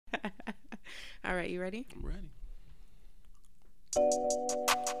All right, you ready? I'm ready.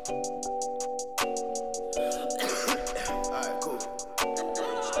 Alright, cool.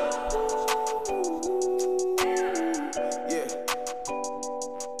 Yeah.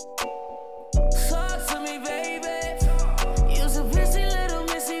 Talk to me, baby. You so pretty little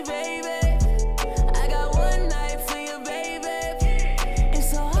missy, baby. I got one night for you, baby.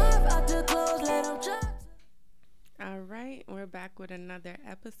 It's so hard out the clothes, let them drop. All right, we're back with another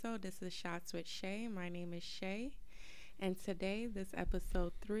episode. This is Shots with Shay. My name is Shay, and today, this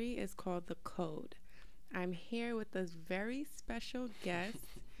episode 3 is called The Code. I'm here with this very special guest,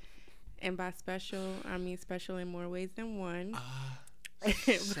 and by special, I mean special in more ways than one.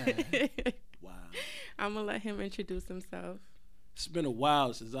 Sad. Wow. I'm gonna let him introduce himself. It's been a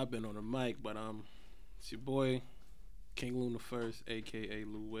while since I've been on the mic, but it's your boy King Luna First, aka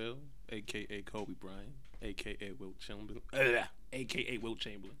Lou Will, aka Kobe Bryant, aka Wilt Chamberlain, aka Wilt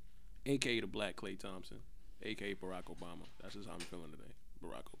Chamberlain, aka the Black Klay Thompson, aka Barack Obama. That's just how I'm feeling today.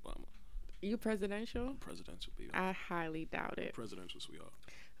 Barack Obama. You presidential? Presidential people. I highly doubt it. Presidential sweetheart.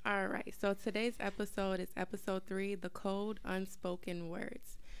 All right, so today's episode is episode 3, The Code, Unspoken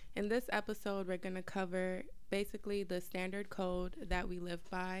Words. In this episode, we're going to cover basically the standard code that we live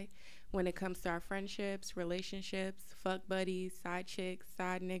by when it comes to our friendships, relationships, fuck buddies, side chicks,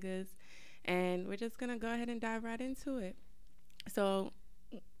 side niggas, and we're just going to go ahead and dive right into it. So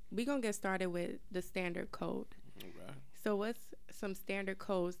we're going to get started with the standard code. Okay. So what's some standard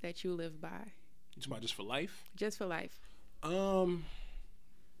codes that you live by? You talking about just for life? Just for life.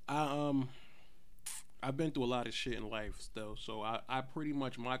 I've been through a lot of shit in life still, so I pretty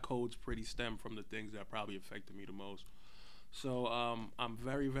much, my codes pretty stem from the things that probably affected me the most. So I'm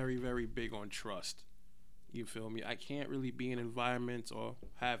very, very, very big on trust. You feel me? I can't really be in environments or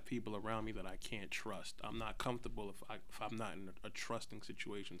have people around me that I can't trust. I'm not comfortable if I'm not in a trusting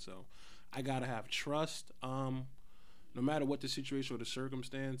situation. So I gotta have trust. No matter what the situation or the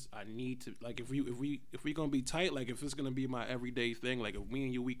circumstance, I need to, like, if we gonna be tight, like if it's gonna be my everyday thing, like if me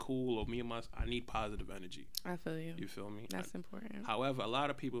and you we cool, or me and I need positive energy. I feel you. You feel me? That's important. However, a lot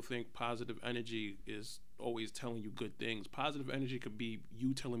of people think positive energy is always telling you good things. Positive energy could be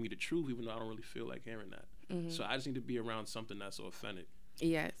you telling me the truth, even though I don't really feel like hearing that. Mm-hmm. So I just need to be around something that's authentic.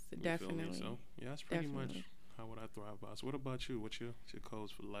 Yes, You definitely. feel me? So yeah, that's pretty much Definitely. how would I thrive by. So what about you? What's your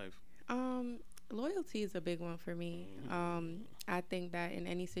codes for life? Loyalty is a big one for me. I think that in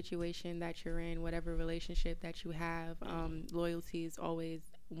any situation that you're in, whatever relationship that you have, loyalty is always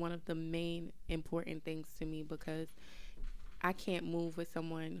one of the main important things to me, because I can't move with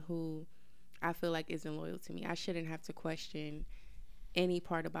someone who I feel like isn't loyal to me. I shouldn't have to question any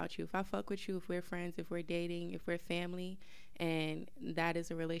part about you. If I fuck with you, if we're friends, if we're dating, if we're family, and that is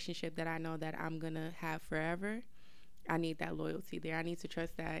a relationship that I know that I'm gonna have forever, I need that loyalty there. I need to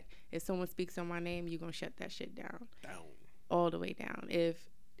trust that if someone speaks on my name, you're going to shut that shit down. All the way down. If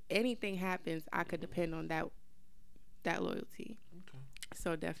anything happens, I could depend on that loyalty. Okay.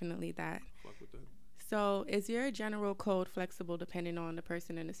 So definitely that. Fuck with that. So is your general code flexible depending on the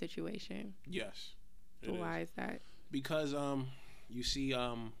person and the situation? Yes. Why is that? Because you see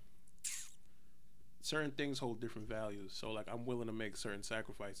certain things hold different values. So like I'm willing to make certain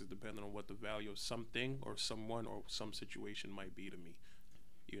sacrifices depending on what the value of something or someone or some situation might be to me.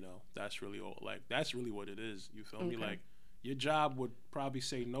 You know, that's really all. Like that's really what it is. You feel me? Okay. Like your job would probably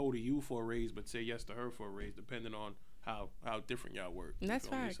say no to you for a raise, but say yes to her for a raise, depending on how different y'all work. And that's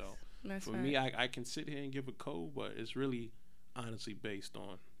facts. So That's for facts. me, I can sit here and give a code, but it's really honestly based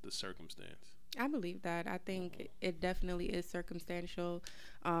on the circumstance. I believe that. I think it definitely is circumstantial.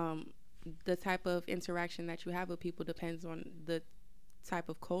 The type of interaction that you have with people depends on the type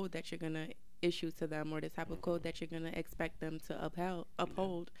of code that you're going to issue to them, or the type of code that you're going to expect them to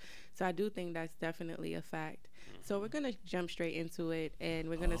uphold. So I do think that's definitely a fact. So we're going to jump straight into it, and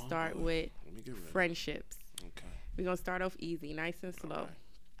we're going to start with Let me get ready. friendships. Okay. We're going to start off easy, nice and slow. All right.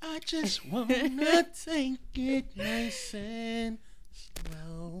 I just wanna take it nice and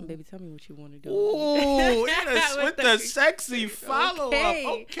slow. Baby, tell me what you want to do. Ooh, with the the- sexy follow Okay.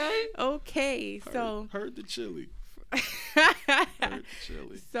 up. Okay. Okay, so Heard the chili. Heard the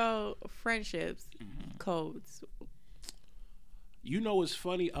chili. so friendships, codes. You know what's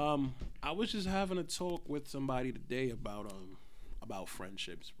funny? I was just having a talk with somebody today about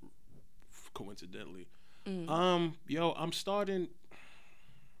friendships. Coincidentally, yo, I'm starting.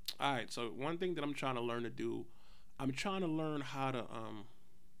 All right, so one thing that I'm trying to learn to do, I'm trying to learn how to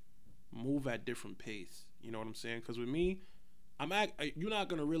move at different pace. You know what I'm saying? Because with me, you're not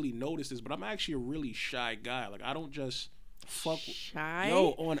gonna really notice this, but I'm actually a really shy guy. Like I don't just fuck Shy?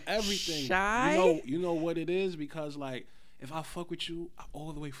 yo on everything. Shy? You know what it is, because like if I fuck with you, I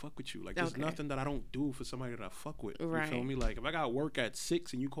all the way fuck with you. Like, there's nothing that I don't do for somebody that I fuck with. Right. You feel me? Like, if I got work at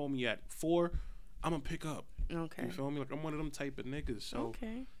 6 and you call me at 4, I'm gonna pick up. Okay. You feel me? Like, I'm one of them type of niggas. So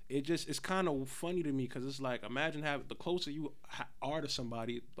it's kind of funny to me because it's like, imagine the closer you are to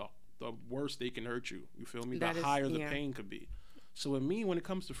somebody, the worse they can hurt you. You feel me? The higher the pain could be. So with me, when it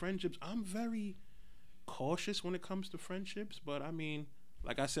comes to friendships, I'm very cautious when it comes to friendships. But I mean,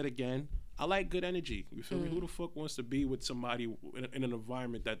 like I said again, I like good energy. You feel me? Who the fuck wants to be with somebody in an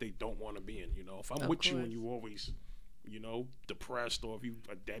environment that they don't want to be in? You know, if I'm with you and you always, you know, depressed, or if you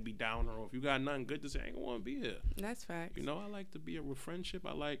a Debbie Downer, or if you got nothing good to say, I ain't gonna want to be here. That's facts. You know, I like to be with friendship.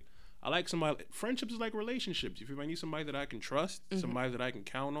 I like somebody. Friendships is like relationships. If I need somebody that I can trust, somebody that I can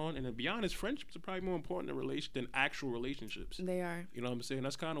count on, and to be honest, friendships are probably more important than actual relationships. They are. You know what I'm saying?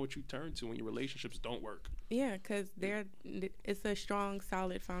 That's kind of what you turn to when your relationships don't work. Yeah, because it's a strong,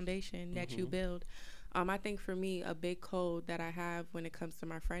 solid foundation that you build. I think for me, a big code that I have when it comes to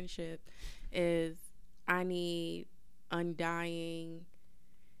my friendship is I need undying.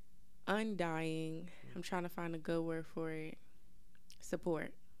 I'm trying to find a good word for it.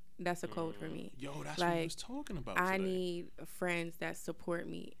 Support. That's a code for me. Yo, that's what I was talking about today. I need friends that support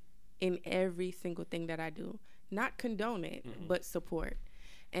me in every single thing that I do. Not condone it, but support.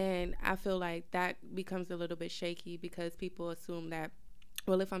 And I feel like that becomes a little bit shaky because people assume that,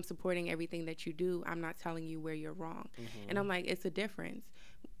 well, if I'm supporting everything that you do, I'm not telling you where you're wrong. And I'm like, it's a difference.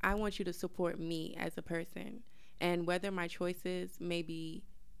 I want you to support me as a person. And whether my choices may be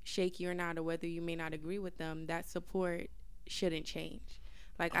shaky or not, or whether you may not agree with them, that support shouldn't change.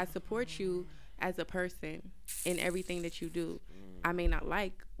 Like, I support you as a person in everything that you do. I may not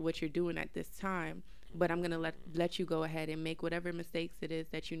like what you're doing at this time, but I'm going to let you go ahead and make whatever mistakes it is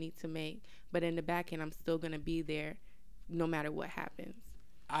that you need to make. But in the back end, I'm still going to be there no matter what happens.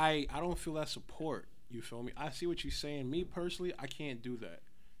 I don't feel that support. You feel me? I see what you're saying. Me, personally, I can't do that.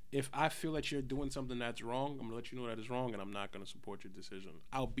 If I feel that you're doing something that's wrong, I'm going to let you know that is wrong, and I'm not going to support your decision.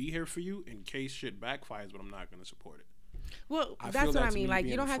 I'll be here for you in case shit backfires, but I'm not going to support it. Well, that's what I mean. Like,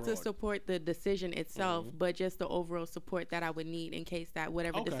 you don't have to support the decision itself, but just the overall support that I would need in case that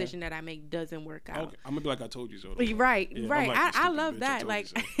whatever decision that I make doesn't work out. Okay. I'm gonna be like, I told you so. Right, yeah, right. Like, I love that. Like,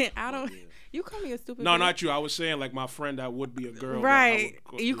 I don't. You call me a stupid. No, bitch? Not you. I was saying like my friend that would be a girl. Right.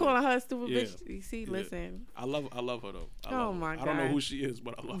 You calling her a stupid bitch? You see, listen. I love her though. Oh my God. I don't know who she is,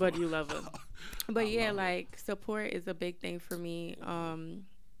 but I love her. But you love her. But yeah, like, support is a big thing for me.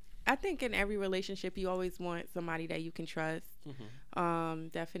 I think in every relationship, you always want somebody that you can trust.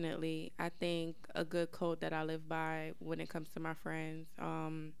 Definitely. I think a good code that I live by when it comes to my friends,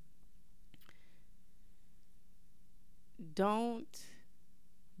 don't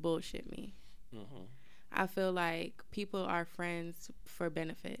bullshit me. I feel like people are friends for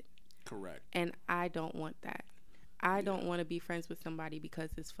benefit. Correct. And I don't want that. I don't want to be friends with somebody because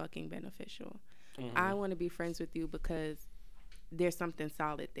it's fucking beneficial. I want to be friends with you because there's something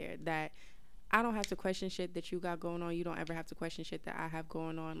solid there that I don't have to question shit that you got going on. You don't ever have to question shit that I have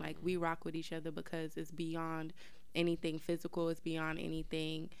going on. Like, we rock with each other because it's beyond anything physical. It's beyond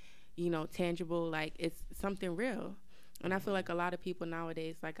anything, tangible. Like, it's something real. And I feel like a lot of people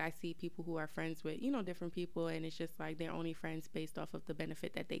nowadays, like, I see people who are friends with, different people, and it's just like they're only friends based off of the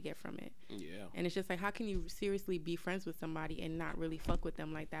benefit that they get from it. Yeah. And it's just like, how can you seriously be friends with somebody and not really fuck with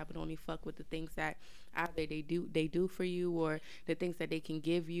them like that, but only fuck with the things that either they do for you, or the things that they can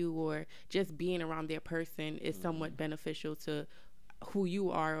give you, or just being around their person is somewhat beneficial to who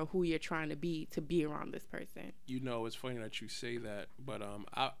you are or who you're trying to be around this person. It's funny that you say that, but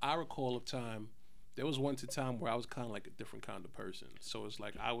I recall a time. There was once a time where I was kind of like a different kind of person. So it's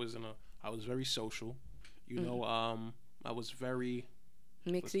like I was very social, I was very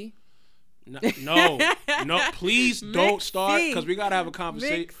mixy. No, please don't start, because we gotta have a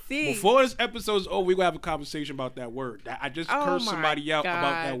conversation before this episode's over. We gotta have a conversation about that word. I just cursed somebody out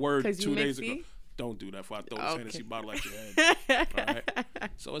about that word 2 days ago. Don't do that before I throw this Hennessy bottle at your head. All right.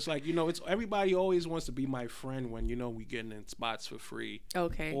 So it's like, it's everybody always wants to be my friend when we getting in spots for free.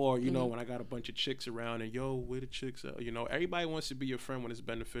 Okay. Or when I got a bunch of chicks around and where the chicks are? Everybody wants to be your friend when it's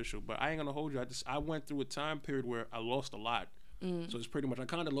beneficial. But I ain't gonna hold you. I went through a time period where I lost a lot. So it's pretty much, I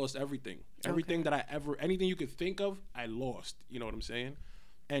kind of lost everything. Everything that anything you could think of, I lost. You know what I'm saying?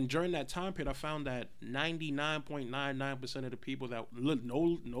 And during that time period, I found that 99.99% of the people that,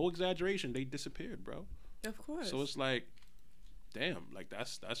 no exaggeration, they disappeared, bro. Of course. So it's like, damn, like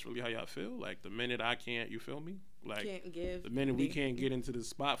that's really how y'all feel? Like, the minute I can't, you feel me? Like, can't give, the minute we can't get into the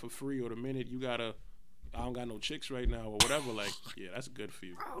spot for free, or the minute I don't got no chicks right now, or whatever, like, yeah, that's good for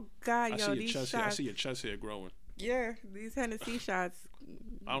you. Oh, God, I see your chest hair growing. Yeah, these Hennessy shots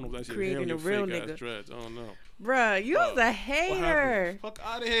I don't know if that's your creating hair a or real your fake nigga. ass dreads. I don't know. Bruh, you was a What hater. happened? Fuck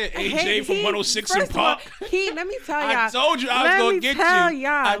out of here, AJ from 106 in first of all, Park. Let me tell y'all. I told you I was gonna get you.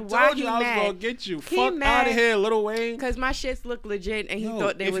 I told you I was gonna get you. Fuck out of here, Lil Wayne. Because my shits look legit and he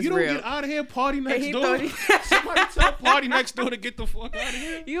thought they was if you real. don't get out of here, party next he door. thought Somebody tell party next door to get the fuck out of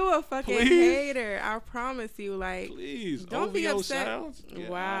here. You a fucking Please. hater. I promise you. Like, Please, don't be OVO upset. Sounds? Get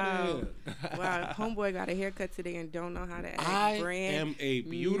Wow. outta here. Wow. Homeboy got a haircut today and don't know how to act. I Brand am a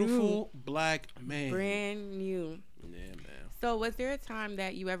beautiful black man. brand new. Yeah, man. So, was there a time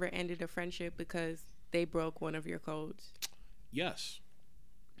that you ever ended a friendship because they broke one of your codes? Yes.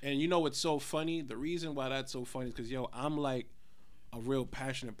 And you know what's so funny? The reason why that's so funny is because, yo, I'm like a real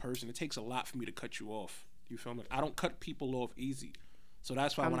passionate person. It takes a lot for me to cut you off. You feel me? I don't cut people off easy. So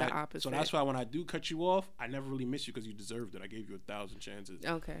that's why I'm the opposite. when I do cut you off, I never really miss you because you deserved it. I gave you 1,000 chances.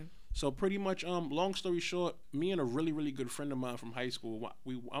 Okay. So pretty much, long story short, me and a really, really good friend of mine from high school,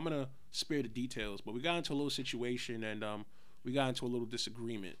 I'm gonna spare the details, but we got into a little situation and we got into a little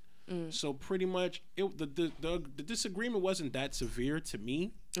disagreement. So pretty much, the disagreement wasn't that severe to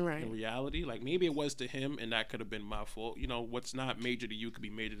me. Right. In reality, like maybe it was to him, and that could have been my fault. You know, what's not major to you could be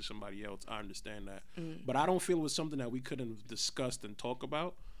major to somebody else. I understand that, but I don't feel it was something that we couldn't have discussed and talk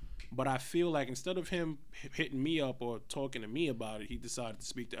about. But I feel like instead of him hitting me up or talking to me about it, he decided to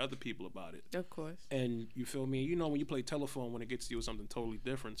speak to other people about it. Of course. And you feel me? You know, when you play telephone, when it gets to you with something totally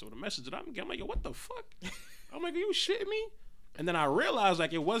different. So the message that I'm getting, I'm like, yo, what the fuck? I'm like, are you shitting me? And then I realized,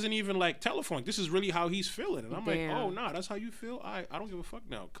 like, it wasn't even like telephone. Like, this is really how he's feeling. And I'm like, oh, nah, that's how you feel? I don't give a fuck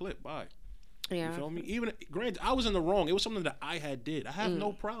now. Clip, bye. Yeah. You feel me? Even, granted, I was in the wrong. It was something that I had did. I have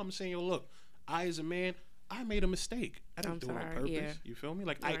no problem saying, yo, look, I as a man, I made a mistake. I didn't do it on purpose. Yeah. You feel me?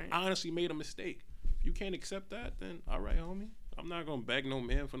 Like, right. I honestly made a mistake. If you can't accept that, then all right, homie. I'm not going to beg no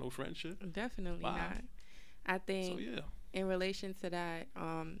man for no friendship. Definitely not. I think in relation to that,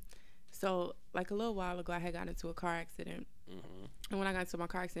 so like a little while ago, I had gotten into a car accident. And when I got into my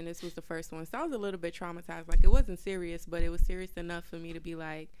car accident, this was the first one. So I was a little bit traumatized. Like, it wasn't serious, but it was serious enough for me to be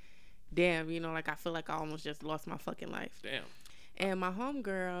like, damn, you know, like I feel like I almost just lost my fucking life. Damn. And my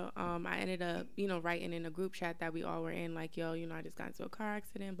homegirl, I ended up, you know, writing in a group chat that we all were in, like, yo, you know, I just got into a car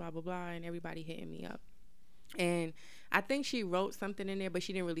accident, blah, blah, blah, and everybody hitting me up. And I think she wrote something in there, but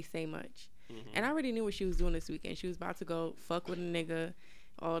she didn't really say much. And I already knew what she was doing this weekend. She was about to go fuck with a nigga,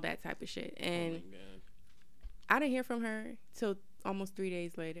 all that type of shit. And I didn't hear from her till almost 3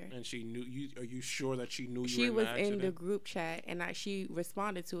 days later. And she knew you. Are you sure that she knew you? She were was in the group chat, and she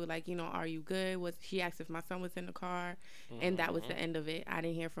responded to it like, you know, are you good? She asked if my son was in the car, and that was the end of it. I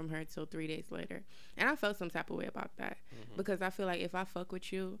didn't hear from her till 3 days later, and I felt some type of way about that because I feel like if I fuck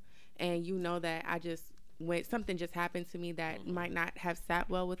with you, and you know that when something just happened to me that might not have sat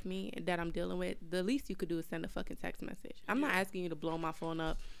well with me that I'm dealing with, the least you could do is send a fucking text message. I'm not asking you to blow my phone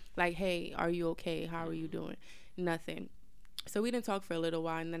up like, hey, are you okay? How are you doing? Nothing. So we didn't talk for a little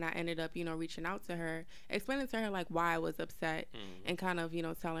while, and then I ended up, you know, reaching out to her, explaining to her, like, why I was upset and kind of, you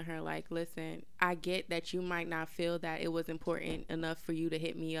know, telling her, like, listen, I get that you might not feel that it was important enough for you to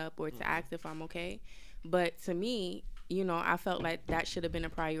hit me up or to ask if I'm okay. But to me, you know, I felt like that should have been a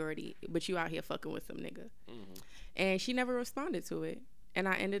priority, but you out here fucking with some nigga. And she never responded to it. And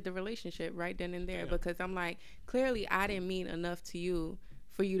I ended the relationship right then and there because I'm like, clearly I didn't mean enough to you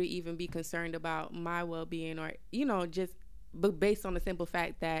for you to even be concerned about my well-being or, you know, just but based on the simple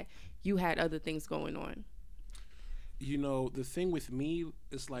fact that you had other things going on. You know, the thing with me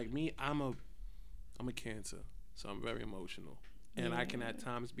is like me, I'm a Cancer, so I'm very emotional. And I can at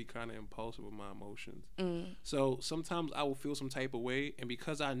times be kind of impulsive with my emotions. So sometimes I will feel some type of way, and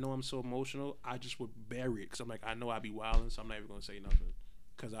because I know I'm so emotional, I just would bury it. Because I'm like, I know I'd be wilding, so I'm not even going to say nothing.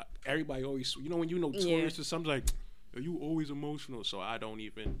 Because everybody always, you know, when you know tourists or something like, are you always emotional? So I don't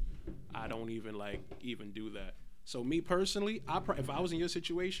even like even do that. So me personally, if I was in your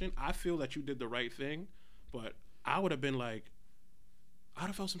situation, I feel that you did the right thing, but I would have been like, I'd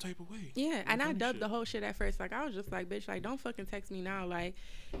have felt some type of way. Yeah, and I dubbed the whole shit at first. Like, I was just like, bitch, like, don't fucking text me now. Like,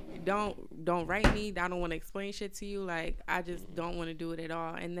 don't write me. I don't want to explain shit to you. Like, I just don't want to do it at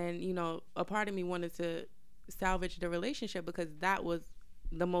all. And then, you know, a part of me wanted to salvage the relationship because that was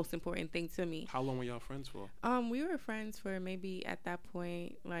the most important thing to me. How long were y'all friends for? We were friends for maybe at that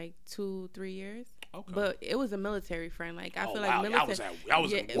point like 2-3 years. Okay. But it was a military friend. Like I feel like military. I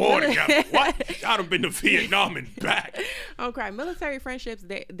was at war together. What? Y'all done been to Vietnam and back. I'm crying. Military friendships,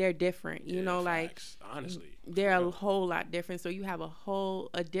 they're different. You know, facts. Like honestly, they're a whole lot different. So you have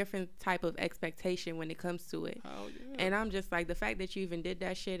a different type of expectation when it comes to it. Oh yeah. And I'm just like, the fact that you even did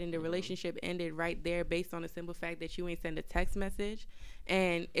that shit and the relationship ended right there based on the simple fact that you ain't send a text message.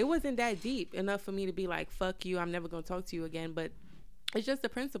 And it wasn't that deep enough for me to be like, fuck you, I'm never gonna talk to you again. But it's just the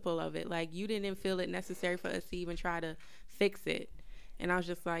principle of it. Like, you didn't feel it necessary for us to even try to fix it. And I was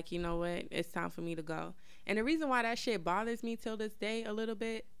just like, you know what? It's time for me to go. And the reason why that shit bothers me till this day a little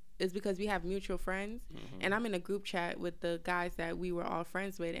bit is because we have mutual friends. And I'm in a group chat with the guys that we were all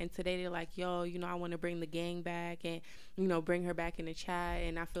friends with. And today they're like, yo, you know, I want to bring the gang back and, you know, bring her back in the chat.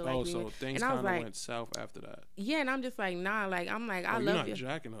 And I feel like... so things kind of went south after that. Yeah, and I'm just like, nah. Like, I'm like, I love you. You're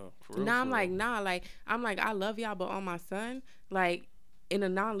not jacking her. For real, nah, I'm like, nah. Like, I'm like, I love y'all, but on my son, like, in a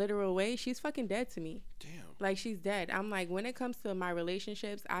non-literal way, she's fucking dead to me. Damn. Like, she's dead. I'm like, when it comes to my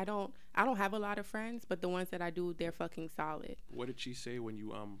relationships, I don't have a lot of friends, but the ones that I do, they're fucking solid. What did she say when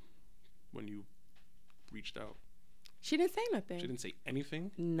you reached out? She didn't say nothing. She didn't say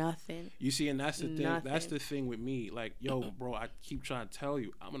anything? Nothing. You see, and that's the thing. Nothing. That's the thing with me. Like, yo, bro, I keep trying to tell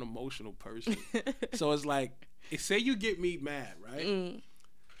you, I'm an emotional person. So it's like, say you get me mad, right?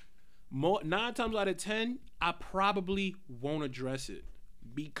 9 times out of 10, I probably won't address it.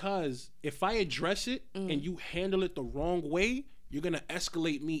 Because if I address it and you handle it the wrong way, you're going to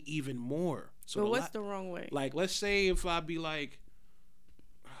escalate me even more. So what's the wrong way? Like, let's say if I be like,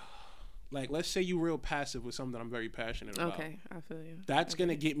 let's say you real passive with something I'm very passionate about. Okay, I feel you. That's going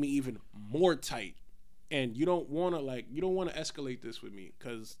to get me even more tight. And you don't want to escalate this with me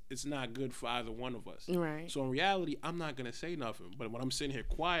because it's not good for either one of us. Right. So in reality, I'm not going to say nothing. But when I'm sitting here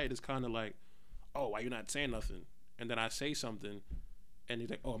quiet, it's kind of like, oh, why you not saying nothing? And then I say something. And he's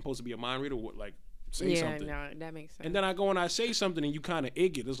like, oh, I'm supposed to be a mind reader? What, like, say something. Yeah, no, that makes sense. And then I go and I say something and you kind of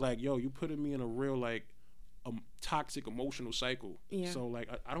egg it. It's like, yo, you putting me in a real, like, toxic emotional cycle. Yeah. So, like,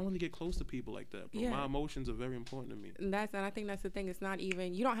 I don't really get close to people like that. But my emotions are very important to me. And I think that's the thing. It's not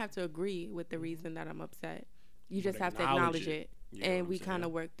even, you don't have to agree with the reason that I'm upset. You just have to acknowledge it. And we kind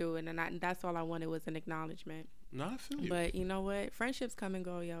of work through it. And that's all I wanted was an acknowledgement. No, I feel you. But you know what? Friendships come and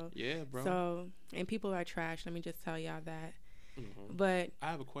go, yo. Yeah, bro. So, and people are trash. Let me just tell y'all that. But I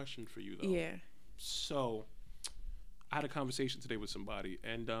have a question for you though. Yeah. So I had a conversation today with somebody,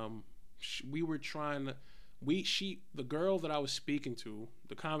 and we were trying to. The girl that I was speaking to,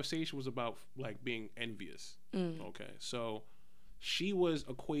 the conversation was about like being envious. Okay, so she was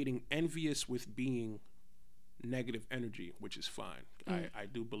equating envious with being negative energy, which is fine. I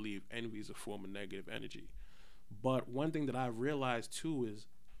do believe envy is a form of negative energy, but one thing that I realized too is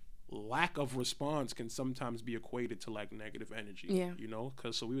lack of response can sometimes be equated to like negative energy. Yeah. You know,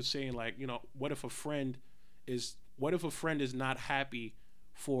 because so we were saying like, you know, what if a friend is not happy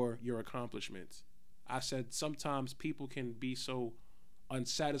for your accomplishments? I said sometimes people can be so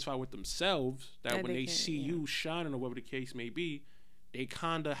unsatisfied with themselves that when they see you shining or whatever the case may be, they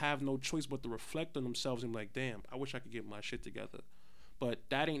kind of have no choice but to reflect on themselves and be like, damn, I wish I could get my shit together. But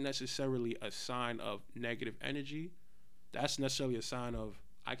that ain't necessarily a sign of negative energy. That's necessarily a sign of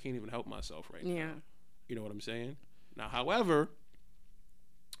I can't even help myself right now. You know what I'm saying? Now, however,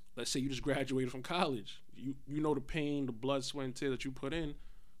 let's say you just graduated from college. You know the pain, the blood, sweat, and tears that you put in.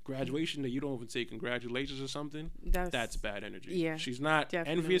 Graduation that you don't even say congratulations or something, that's bad energy. Yeah, she's not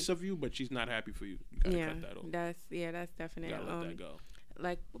envious of you, but she's not happy for you. You gotta cut that off. That's definitely. You gotta let that go.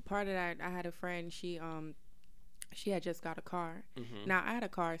 Like part of that, I had a friend. She had just got a car. Now I had a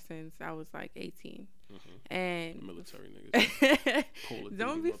car since I was like 18. And military niggas.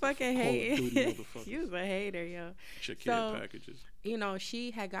 Don't be fucking hating. You was a hater, yo. Check-in packages. You know,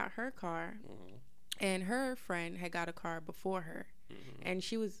 she had got her car, and her friend had got a car before her. And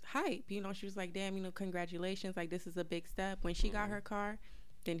she was hype. You know, she was like, damn, you know, congratulations. Like, this is a big step. When she got her car,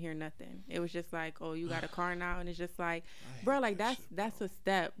 didn't hear nothing. It was just like, oh, you got a car now. And it's just like, bro, like that's a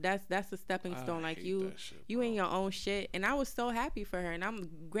step. That's a stepping stone. Like you in your own shit. And I was so happy for her. And I'm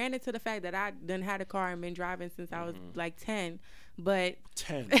granted to the fact that I done had a car and been driving since I was like 10. But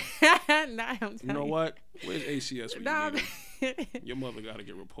 10. Nah, you know what? Where's ACS when you need it? Your mother got to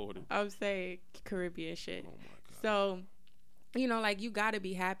get reported. I'm saying Caribbean shit. Oh my God. So, you know, like, you got to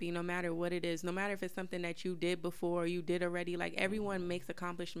be happy no matter what it is, no matter if it's something that you did before or you did already. Like, everyone makes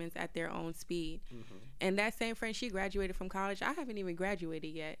accomplishments at their own speed. And that same friend, she graduated from college. I haven't even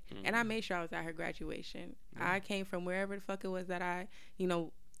graduated yet. And I made sure I was at her graduation. I came from wherever the fuck it was that I, you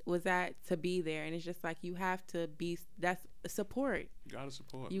know, was at to be there. And it's just like, you have to be, that's support. You got to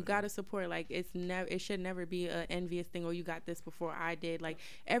support. You got to support. Like, it should never be an envious thing, or you got this before I did. Like,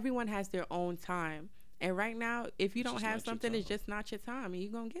 everyone has their own time. And right now, if you don't have something, it's just not your time, and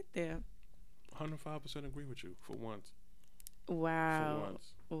you're going to get there. 105% agree with you, for once. Wow. For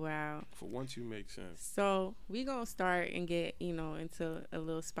once. Wow. For once, you make sense. So, we're going to start and get, you know, into a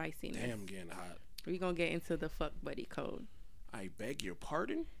little spiciness. Damn, getting hot. We're going to get into the fuck buddy code. I beg your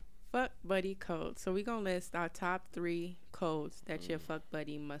pardon? Fuck buddy code. So, we're going to list our top 3 codes that your fuck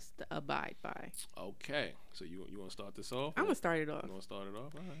buddy must abide by. Okay, so you want to start this off? I'm gonna start it off. You want to start it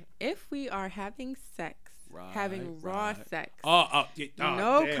off? All right. If we are having sex, having raw sex, no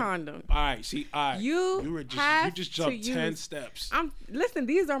no condom. All right, see, all right. You just jumped 10 steps. Listen,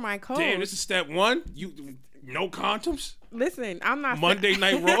 these are my codes. Damn, this is step 1. You no condoms. Listen, I'm not Monday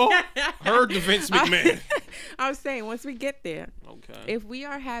Night Raw. Heard the Vince McMahon. I'm saying once we get there, okay. If we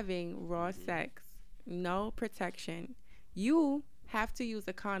are having raw sex, no protection, you have to use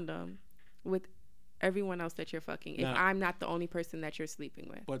a condom with everyone else that you're fucking. If I'm not the only person that you're sleeping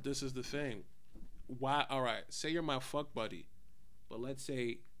with. But this is the thing. Why? All right. Say you're my fuck buddy, but let's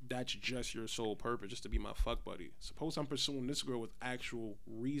say that's just your sole purpose, just to be my fuck buddy. Suppose I'm pursuing this girl with actual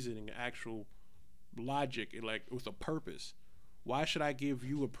reasoning, actual logic, and like with a purpose. Why should I give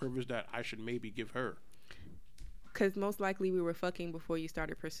you a privilege that I should maybe give her? Because most likely we were fucking before you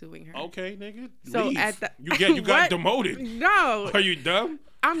started pursuing her. Okay, nigga. So leave. at the you got demoted. No. Are you dumb?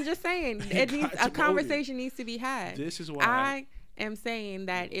 I'm just saying a conversation needs to be had. This is why I am saying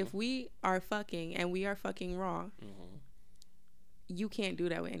that if we are fucking and we are fucking raw, you can't do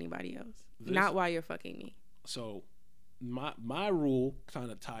that with anybody else. Not while you're fucking me. So my rule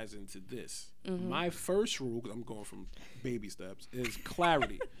kind of ties into this. My first rule, because I'm going from baby steps, is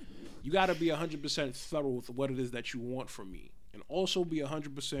clarity. You got to be 100% thorough with what it is that you want from me, and also be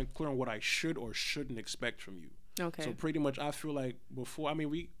 100% clear on what I should or shouldn't expect from you. Okay. So pretty much, I feel like before, I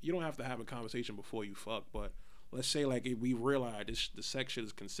mean, you don't have to have a conversation before you fuck, but let's say like if we realize the sex shit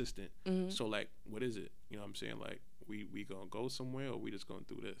is consistent. So like, what is it? You know what I'm saying? Like, we gonna go somewhere, or we just gonna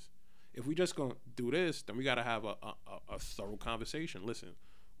do this? If we just gonna do this, then we gotta have a thorough conversation. Listen,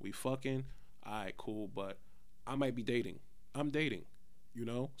 we fucking, all right, cool, but I might be dating. I'm dating, you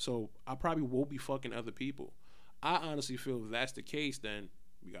know? So I probably will be fucking other people. I honestly feel if that's the case, then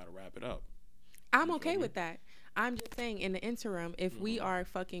we gotta wrap it up. I'm okay with that. I'm just saying in the interim, if we are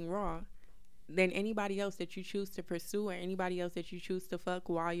fucking raw, then anybody else that you choose to pursue or anybody else that you choose to fuck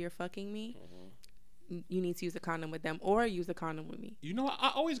while you're fucking me, you need to use a condom with them or use a condom with me. You know,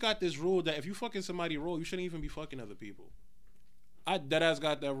 I always got this rule that if you fucking somebody raw, you shouldn't even be fucking other people. I deadass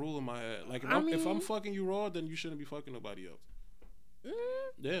got that rule in my head. Like if I'm fucking you raw, then you shouldn't be fucking nobody else.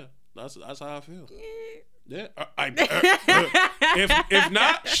 Yeah, that's how I feel. Yeah, if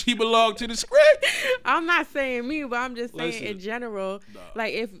not, she belonged to the script. I'm not saying me, but I'm just saying in general.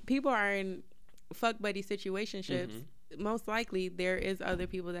 Like if people are in fuck buddy situationships, most likely there is other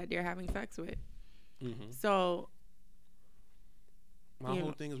people that they're having sex with. So my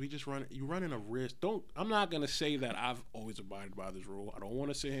whole thing is you running a risk. I'm not gonna say that I've always abided by this rule. I don't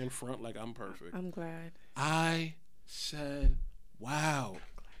want to sit here in front like I'm perfect. I'm glad. I said, wow.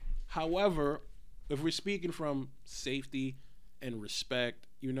 However, if we're speaking from safety and respect,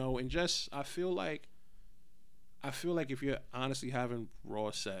 you know, and just I feel like if you're honestly having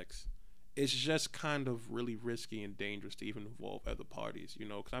raw sex, it's just kind of really risky and dangerous to even involve other parties, you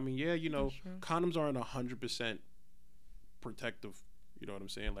know? Because, I mean, yeah, you know, condoms aren't 100% protective, you know what I'm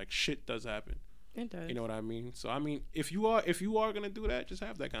saying? Like, shit does happen. It does. You know what I mean? So, I mean, if you are going to do that, just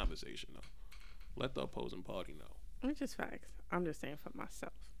have that conversation, though. Let the opposing party know. It's just facts. I'm just saying for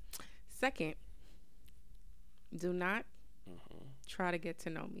myself. Second, do not try to get to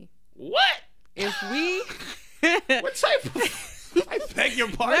know me. What? If we... What type of... I beg your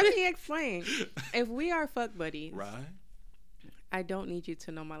pardon. Let me explain. If we are fuck buddies, right? I don't need you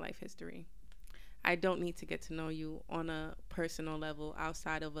to know my life history. I don't need to get to know you on a personal level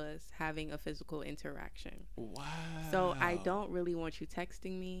outside of us having a physical interaction. Wow. So I don't really want you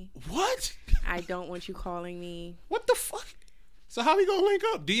texting me. What? I don't want you calling me. What the fuck? So how we gonna link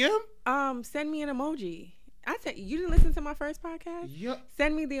up? DM? Send me an emoji. I said you didn't listen to my first podcast? Yep.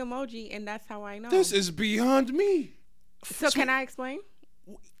 Send me the emoji and that's how I know. This is beyond me. So can I explain?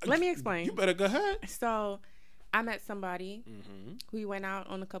 Let me explain. You better go ahead. So I met somebody. We went out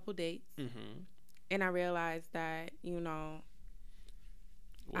on a couple dates. And I realized that, you know,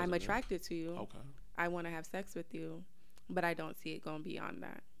 I'm attracted to you. Okay. I want to have sex with you, but I don't see it going beyond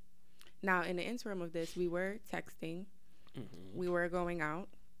that. Now, in the interim of this, we were texting. We were going out.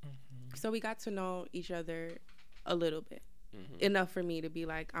 So we got to know each other a little bit. Enough for me to be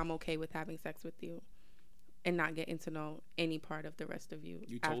like, I'm okay with having sex with you. And not getting to know any part of the rest of you.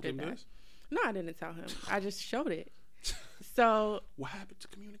 You told him this? No, I didn't tell him. I just showed it. So what happened to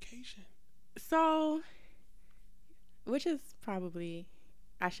communication? So, which is probably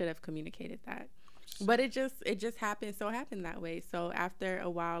I should have communicated that, but it just happened that way. So after a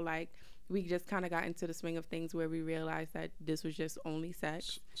while, like we just kind of got into the swing of things where we realized that this was just only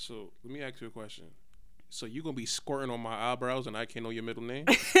sex. So let me ask you a question. So you gonna be squirting on my eyebrows and I can't know your middle name?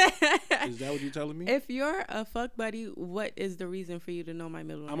 Is that what you're telling me? If you're a fuck buddy, what is the reason for you to know my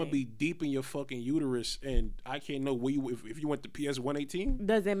middle name? I'm gonna be deep in your fucking uterus and I can't know where you if you went to PS 118.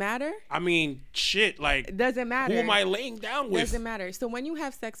 Does it matter? I mean, shit. Like, Does it matter? who am I laying down with? Doesn't matter. So when you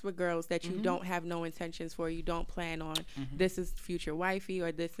have sex with girls that you don't have no intentions for, you don't plan on, this is future wifey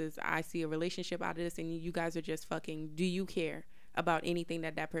or this is I see a relationship out of this, and you guys are just fucking. Do you care about anything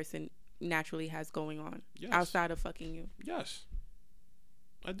that person naturally has going on outside of fucking you? Yes,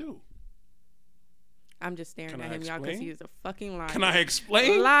 I do. I'm just staring at him, y'all, because he is a fucking liar. Can I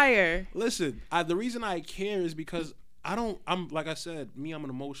explain? Liar. Listen, the reason I care is because I'm like I said, I'm an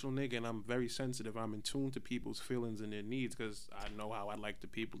emotional nigga and I'm very sensitive. I'm in tune to people's feelings and their needs because I know how I like the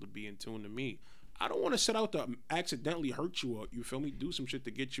people to be in tune to me. I don't want to set out to accidentally hurt you or, you feel me, do some shit to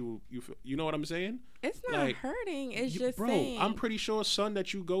get you, you know what I'm saying? It's not like, hurting. It's just saying. I'm pretty sure son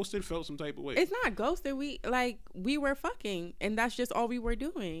that you ghosted felt some type of way. It's not ghosted. We were fucking and that's just all we were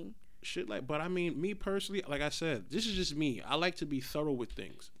doing. Shit like, but I mean, me personally, like I said, this is just me. I like to be thorough with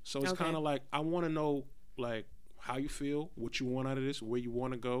things. So it's kind of like, I want to know like how you feel, what you want out of this, where you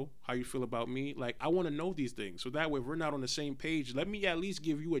want to go, how you feel about me. Like, I want to know these things. So that way, if we're not on the same page, let me at least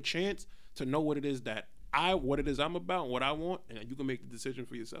give you a chance to know what it is I'm about, what I want, and you can make the decision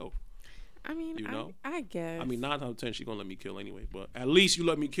for yourself. I mean, you know? I guess. I mean, 9 out of 10, she's gonna let me kill anyway. But at least you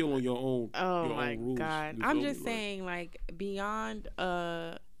let me kill on your own. Oh your my own rules, God! I'm just saying, like, beyond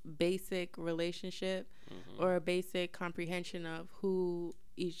a basic relationship or a basic comprehension of who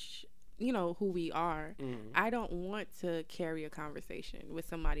we are. I don't want to carry a conversation with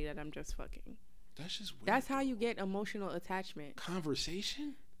somebody that I'm just fucking. That's just weird. That's how you get emotional attachment.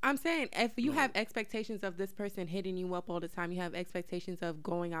 Conversation? I'm saying if you have expectations of this person hitting you up all the time, you have expectations of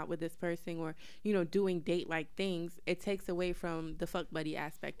going out with this person or, doing date-like things, it takes away from the fuck buddy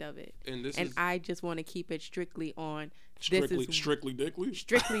aspect of it. And I just want to keep it strictly on strictly dickly?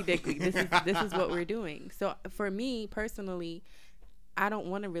 Strictly dickly. This is what we're doing. So for me personally, I don't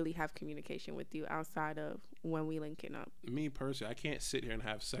want to really have communication with you outside of when we linking up. Me personally, I can't sit here and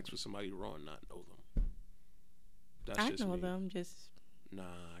have sex with somebody raw and not know them. I know them, just... Nah,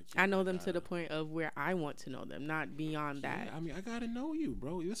 I know them to the point of where I want to know them, not beyond that. I mean, I gotta know you,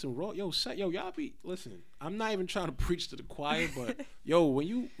 bro. Listen, y'all be listen. I'm not even trying to preach to the choir, but when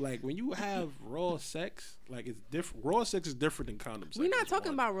you have raw sex, like it's different. Raw sex is different than condom sex. We're not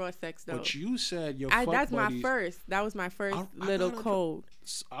talking about raw sex though. But you said that was my first little code.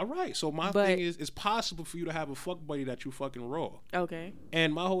 All right, so my thing is, it's possible for you to have a fuck buddy that you fucking raw. Okay.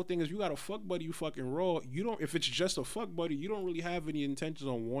 And my whole thing is, you got a fuck buddy you fucking raw. You don't. If it's just a fuck buddy, you don't really have any intentions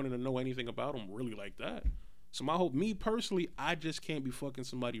on wanting to know anything about them really like that. So me personally, I just can't be fucking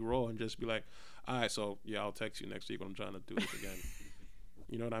somebody raw and just be like, all right, so yeah, I'll text you next week when I'm trying to do this again.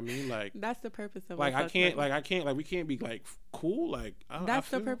 You know what I mean? Like, that's the purpose of like, we can't be like cool. Like, that's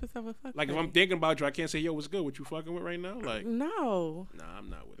the purpose of a fuck. Like, if I'm thinking about you, I can't say, yo, what's good? What you fucking with right now? Like, no. Nah, I'm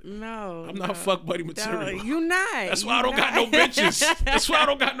not with it. No. I'm not fuck buddy material. No, you not. That's why I don't got no bitches. That's why I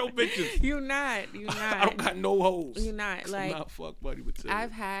don't got no bitches. You not. I don't got no hoes. You not. Like, I'm not fuck buddy material.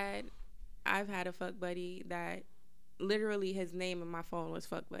 I've had a fuck buddy that literally his name in my phone was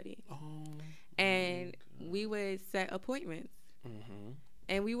fuck buddy. Oh. And we would set appointments.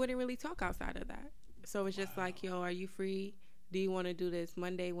 And we wouldn't really talk outside of that. So it's just like, yo, are you free? Do you want to do this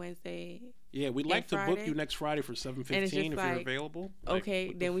Monday, Wednesday? Yeah, we'd like to book you next Friday for 7:15 if you're available.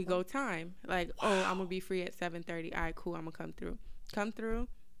 Okay, then we go time. Like, I'm going to be free at 7:30. All right, cool, I'm going to come through. Come through.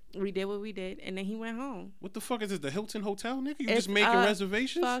 We did what we did, and then he went home. What the fuck is this, the Hilton Hotel, nigga? You just making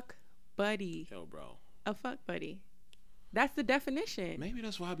reservations? Fuck buddy. Yo, bro. A fuck buddy. That's the definition. Maybe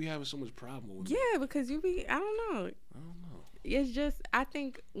that's why I be having so much problem with it. Because I don't know. It's just, I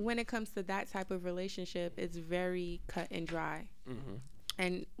think when it comes to that type of relationship, it's very cut and dry.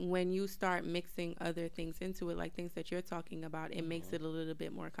 And when you start mixing other things into it, like things that you're talking about, it makes it a little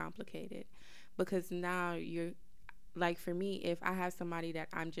bit more complicated. Because now you're, like for me, if I have somebody that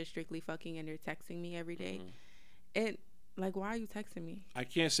I'm just strictly fucking and they're texting me every day, like, why are you texting me? I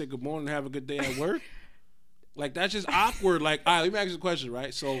can't say good morning and have a good day at work. Like, that's just awkward. Like, all right, let me ask you a question,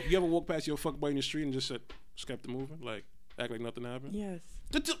 right? So, you ever walk past your fuck boy in the street and just said, just kept it moving? Like, act like nothing happened? Yes.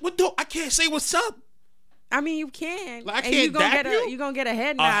 I can't say what's up. I mean, you can. Like, I can't dap you? You're going to get a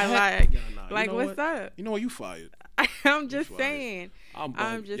head nod. Like, what's up? You know what? You fired. I'm just saying.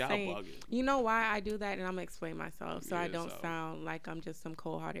 I'm just saying. Bugging. You know why I do that? And I'm going to explain myself so I don't sound like I'm just some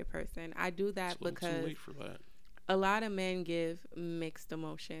cold-hearted person. I do that because too late for that. A lot of men give mixed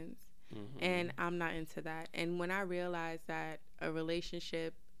emotions. And I'm not into that. And when I realized that a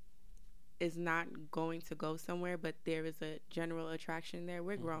relationship is not going to go somewhere, but there is a general attraction there.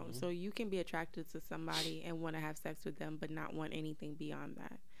 We're grown, so you can be attracted to somebody and want to have sex with them, but not want anything beyond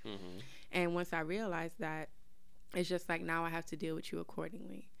that. And once I realized that, it's just like, now I have to deal with you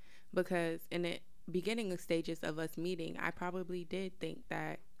accordingly, because in the beginning stages of us meeting, I probably did think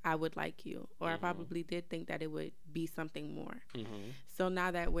that I would like you, or I probably did think that it would be something more. So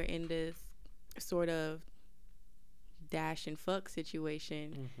now that we're in this sort of dash and fuck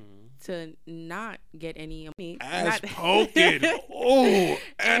situation, to not get any ass poking. Oh,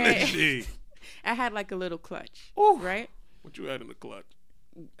 energy. I had like a little clutch. Ooh. Right? What you had in the clutch?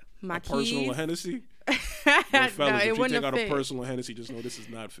 My a personal keys. Hennessy? No, Fellas, it if you wouldn't take have out a fit. personal Hennessy, just know this is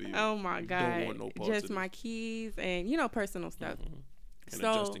not for you. Oh my You God. don't want no parts Just of my this. keys and, you know, personal stuff. And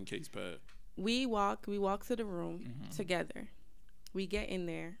So a just in case pad. we walk to the room together. We get in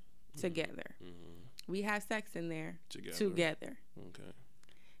there together. We have sex in there together. Okay.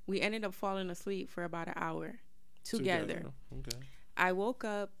 We ended up falling asleep for about an hour together. Okay. I woke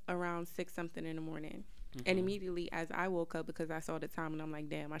up around 6 something in the morning. And immediately as I woke up, because I saw the time and I'm like,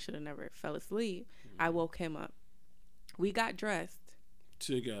 damn, I should have never fell asleep, I woke him up. We got dressed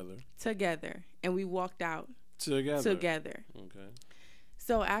together and we walked out together. Okay.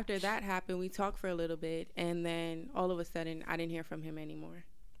 So after that happened, we talked for a little bit, and then all of a sudden I didn't hear from him anymore.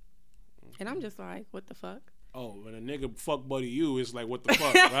 And I'm just like, what the fuck? Oh, when a nigga fuck buddy you, it's like, what the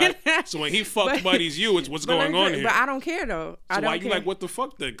fuck, right? So when he fuck buddies you, it's what's going on here. But I don't care though. So I don't why you care. like, what the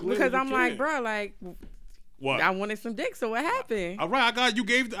fuck then? Clearly Because you I'm like, care. bro, like, What? I wanted some dick, so what happened? All right, I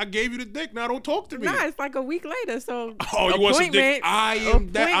gave you the dick. Now don't talk to me. Nah, it's like a week later, so Oh, you want some dick? I'm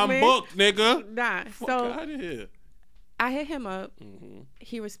booked, nigga. Nah, Fuck so out of here. I hit him up.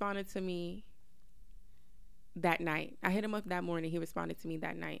 He responded to me that night. I hit him up that morning. He responded to me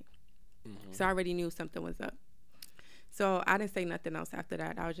that night. So I already knew something was up. So I didn't say nothing else after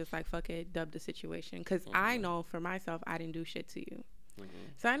that. I was just like, fuck it, dub the situation. Because I know for myself, I didn't do shit to you.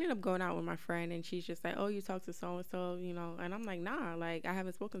 So I ended up going out with my friend, and she's just like, oh, you talked to so-and-so, you know. And I'm like, nah, like, I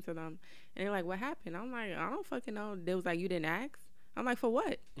haven't spoken to them. And they're like, what happened? I'm like, I don't fucking know. They was like, you didn't ask? I'm like, for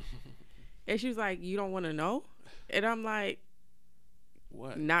what? And she was like, you don't want to know? And I'm like,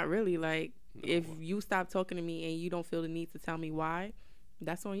 What? not really. Like, No. if you stop talking to me and you don't feel the need to tell me why,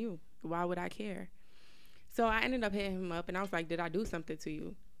 that's on you. Why would I care? So I ended up hitting him up, and I was like, did I do something to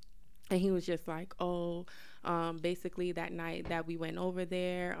you? And he was just like, oh, basically that night that we went over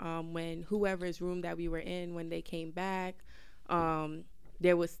there, when whoever's room that we were in, when they came back,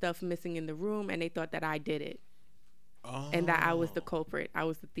 there was stuff missing in the room, and they thought that I did it. And that I was the culprit. I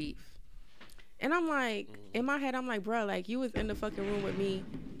was the thief. And I'm like, in my head, I'm like, bro, like, you was in the fucking room with me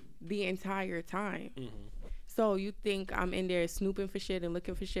the entire time. So you think I'm in there snooping for shit and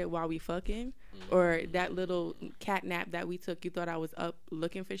looking for shit while we fucking? Or that little cat nap that we took, you thought I was up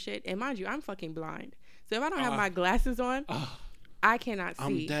looking for shit? And mind you, I'm fucking blind. So if I don't have my glasses on, I cannot see.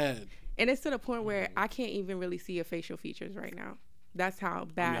 I'm dead. And it's to the point where I can't even really see your facial features right now. That's how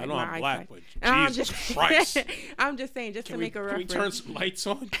bad I know my I'm black, eyesight. but And Jesus Christ. I'm just saying, just Can to we, make a can we reference. turn some lights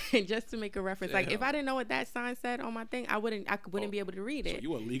on? Just to make a reference. Like, if I didn't know what that sign said on my thing, I wouldn't be able to read So it.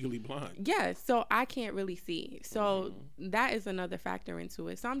 you are legally blind. Yeah, so I can't really see. So that is another factor into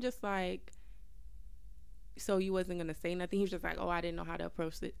it. So I'm just like, so you wasn't gonna say nothing? He was just like, oh, I didn't know how to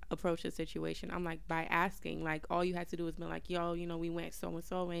approach the situation. I'm like, by asking, like, all you had to do was be like, yo, you know, we went so and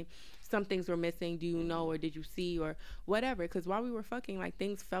so, and some things were missing. Do you know, or did you see, or whatever? Because while we were fucking, like,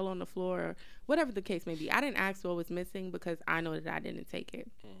 things fell on the floor, or whatever the case may be. I didn't ask what was missing because I know that I didn't take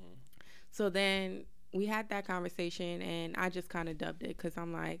it. So then we had that conversation, and I just kind of dubbed it because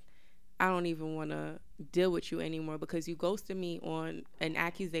I'm like, I don't even want to deal with you anymore because you ghosted me on an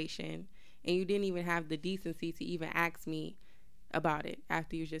accusation, and you didn't even have the decency to even ask me about it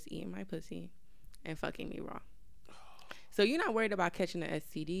after you just eating my pussy and fucking me raw. So you're not worried about catching the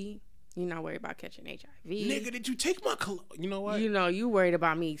STD. You're not worried about catching HIV. Nigga, did you take my You know what? You know, you worried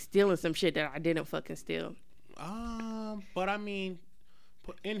about me stealing some shit that I didn't fucking steal. But I mean,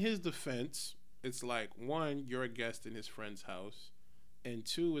 in his defense, it's like, one, you're a guest in his friend's house, and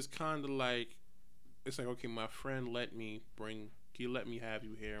two, it's kind of like, it's like, okay, my friend let me have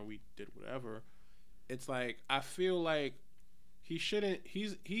you here, and we did whatever. It's like, I feel like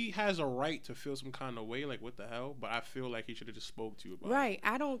he has a right to feel some kind of way, like, what the hell? But I feel like he should have just spoke to you about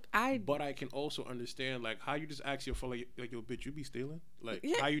it. But I can also understand, like, how you just ask your friend, like, yo, bitch, you be stealing? Like,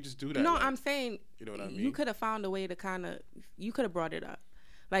 how you just do that? No, like, I'm saying, you know what I mean? You could have found a way to you could have brought it up.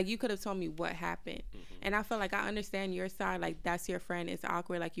 Like, you could have told me what happened. And I feel like I understand your side. Like, that's your friend. It's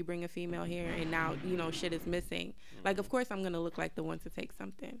awkward. Like, you bring a female here and now, you know, shit is missing. Like, of course I'm going to look like the one to take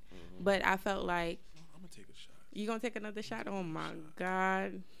something. But I felt like... I'm going to take a shot. You gonna take another shot? Oh my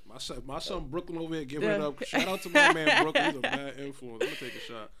God. My son Brooklyn over here giving it up. Shout out to my man Brooklyn. He's a bad influence. I'm gonna take a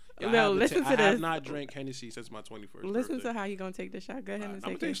shot. No, listen to I this. have not drank Hennessy since my 21st Listen birthday. to how you gonna take the shot. Go ahead and I'm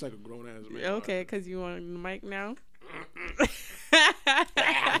take it. taste like a grown ass man. Okay, because you on the mic now.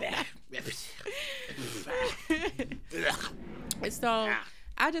 So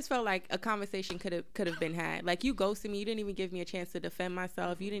I just felt like a conversation could have been had. Like, you ghosted me. You didn't even give me a chance to defend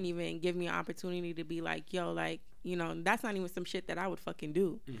myself. You didn't even give me an opportunity to be like, yo, like, you know, that's not even some shit that I would fucking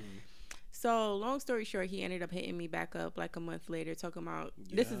do. So long story short, he ended up hitting me back up like a month later, talking about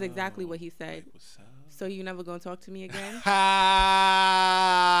this is exactly what he said. So you never gonna talk to me again?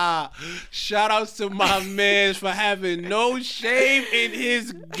 Shout outs to my man for having no shame in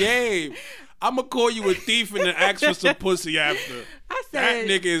his game. I'ma call you a thief and then ask for some pussy after. I said, that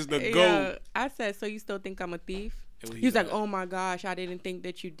nigga is the GOAT. I said, so you still think I'm a thief? Well, He was like, oh my gosh, I didn't think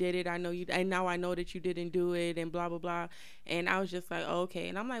that you did it. I know you, and now I know that you didn't do it, and blah blah blah. And I was just like, oh, okay.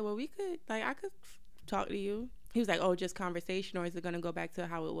 And I'm like, well, we could, like, I could talk to you. He was like, oh, just conversation, or is it gonna go back to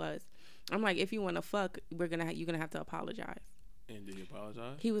how it was? I'm like, if you want to fuck, you're gonna have to apologize. And did he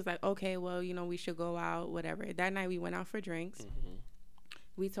apologize? He was like, okay, well, you know, we should go out, whatever. That night we went out for drinks.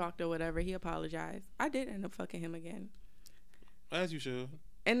 We talked or whatever. He apologized. I did end up fucking him again. As you should.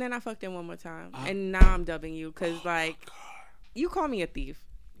 And then I fucked him one more time. And now I'm dubbing you because, like, you call me a thief.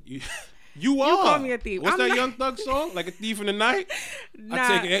 You are. You call me a thief. What's I'm that not... Young Thug song? Like a thief in the night? Nah.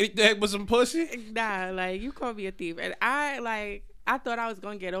 I take anything with some pussy? Nah, like, you call me a thief. And I thought I was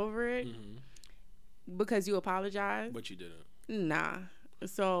going to get over it because you apologized. But you didn't. Nah.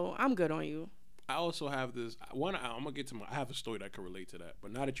 So I'm good on you. I also have this one. I'm gonna get to I have a story that can relate to that.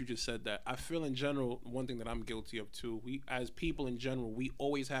 But now that you just said that, I feel in general one thing that I'm guilty of too. We as people in general, we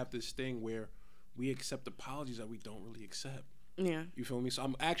always have this thing where we accept apologies that we don't really accept. Yeah. You feel me? So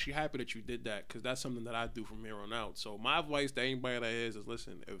I'm actually happy that you did that because that's something that I do from here on out. So my advice to anybody that is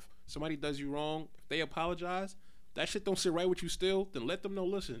listen. If somebody does you wrong, if they apologize, that shit don't sit right with you still, then let them know.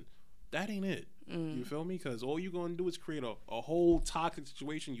 Listen, that ain't it. You feel me? Because all you're going to do is create a whole toxic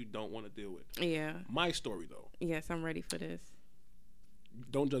situation you don't want to deal with. Yeah. My story, though. Yes, I'm ready for this.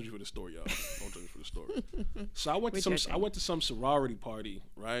 Don't judge me for the story, y'all. Don't judge me for the story. So I went to some sorority party,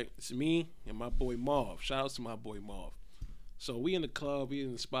 right? It's me and my boy Marv. Shout out to my boy Marv. So we in the club, we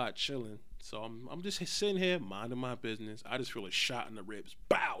in the spot chilling. So I'm just sitting here minding my business. I just feel a shot in the ribs.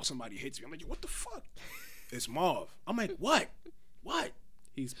 Bow! Somebody hits me. I'm like, yo, what the fuck? It's Marv. I'm like, what? What?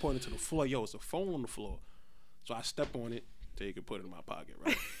 He's pointing to the floor. Yo, it's a phone on the floor. So I step on it, take it, put it in my pocket,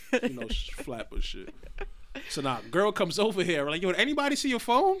 right? You know, flapper shit. So now, girl comes over here, like, yo, anybody see your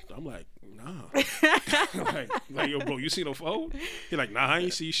phone? I'm like, nah. like, yo, bro, you see the phone? He's like, nah, I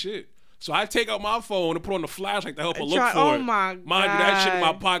ain't see shit. So I take out my phone and put on the flashlight to help her look for it. Oh my God. Mind you, that shit in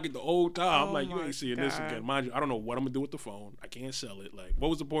my pocket the whole time. I'm like, you my ain't seeing this again. Mind you, I don't know what I'm gonna do with the phone. I can't sell it. Like, what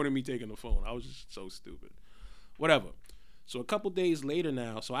was the point of me taking the phone? I was just so stupid. Whatever. So a couple days later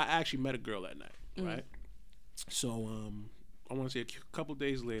now, so I actually met a girl that night, right? So I want to say a couple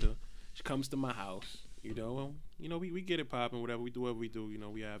days later, she comes to my house. You know, we get it popping, whatever. We do whatever we do. You know,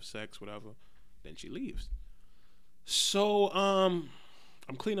 we have sex, whatever. Then she leaves. So I'm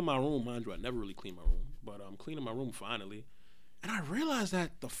cleaning my room, mind you. I never really clean my room, but I'm cleaning my room finally, and I realized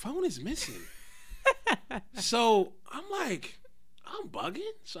that the phone is missing. So I'm like, I'm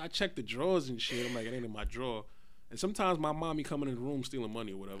bugging. So I check the drawers and shit. I'm like, it ain't in my drawer. And sometimes my mom be coming in the room stealing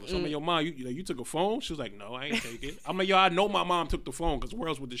money or whatever. So I'm like, yo, mom, you took a phone? She was like, no, I ain't take it. I'm like, yo, I know my mom took the phone because where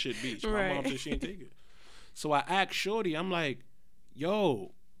else would the shit be? So my mom said she ain't take it. So I asked Shorty, I'm like,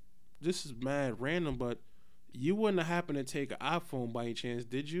 yo, this is mad random, but you wouldn't have happened to take an iPhone by any chance,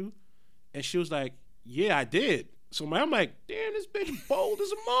 did you? And she was like, yeah, I did. So I'm like, damn, this bitch bold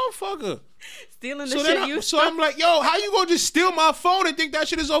as a motherfucker. Stealing the shit So I'm like, yo, how you gonna just steal my phone and think that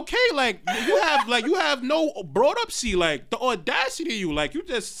shit is okay? Like, you have no brought up see, like the audacity of you. Like, you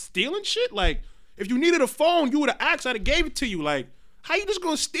just stealing shit. Like, if you needed a phone, you would have asked, I'd have gave it to you. Like, how you just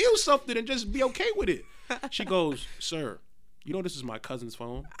gonna steal something and just be okay with it? She goes, sir, you know this is my cousin's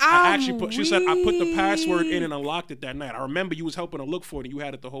phone. She said I put the password in and unlocked it that night. I remember you was helping her look for it and you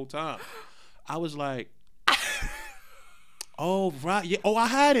had it the whole time. I was like, oh, right. Yeah. Oh, I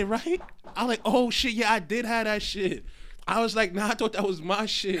had it, right? I was like, oh, shit. Yeah, I did have that shit. I was like, nah, I thought that was my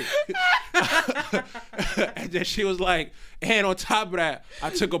shit. And then she was like, and on top of that,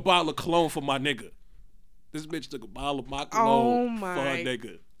 I took a bottle of cologne for my nigga. This bitch took a bottle of my cologne for her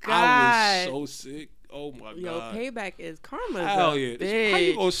nigga. God. I was so sick. Oh, my God. Yo, payback is karma. Hell yeah. How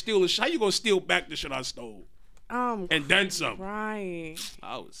you gonna steal this? How you gonna steal back the shit I stole? And then some. Right.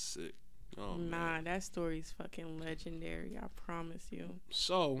 I was sick. Oh, nah, man. That story's fucking legendary. I promise you.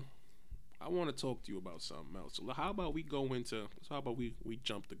 So, I want to talk to you about something else. So how about we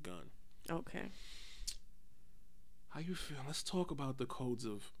jump the gun? Okay. How you feel? Let's talk about the codes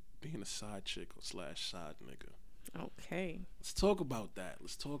of being a side chick or / side nigga. Okay. Let's talk about that.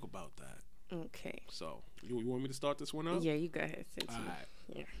 Okay. So you want me to start this one up? Yeah, you go ahead. All right.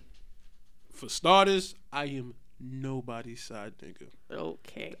 Yeah. For starters, I am nobody's side nigga.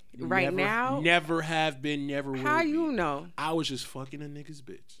 Okay. Right now? Never have been, never will be. How you know? I was just fucking a nigga's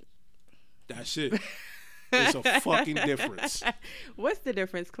bitch. That's it. There's a fucking difference. What's the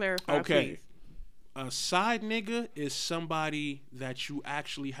difference? Clarify, Okay. please. A side nigga is somebody that you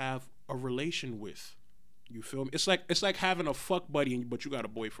actually have a relation with. You feel me? It's like having a fuck buddy, but you got a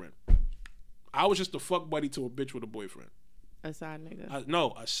boyfriend. I was just a fuck buddy to a bitch with a boyfriend. A side nigga.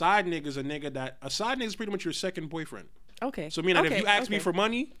 No, a side nigga is a side nigga is pretty much your second boyfriend. Okay. So meaning that if you ask me for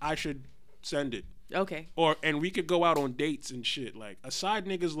money, I should send it. Okay. And we could go out on dates and shit. Like a side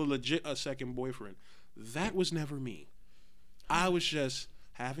nigga is legit a second boyfriend. That was never me. I was just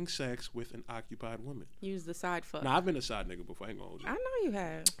having sex with an occupied woman. Use the side fuck. Now I've been a side nigga before. I ain't gonna hold you. I know you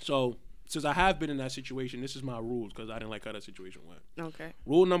have. So since I have been in that situation, this is my rules because I didn't like how that situation went. Okay.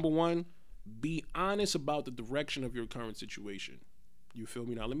 Rule number 1: be honest about the direction of your current situation. You feel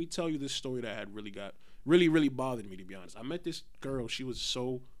me? Now let me tell you this story that had really bothered me, to be honest. I met this girl. She was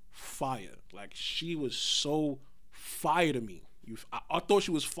so fire. Like she was so fire to me. I thought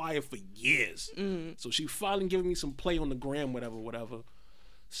she was fire for years. Mm-hmm. So she finally giving me some play on the gram, whatever.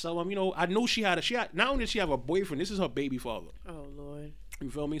 So I know she had not only did she have a boyfriend, this is her baby father. Oh Lord. You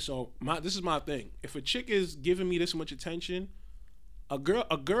feel me? So this is my thing. If a chick is giving me this much attention, a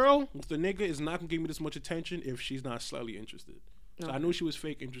girl with a nigga is not gonna give me this much attention if she's not slightly interested. So I knew she was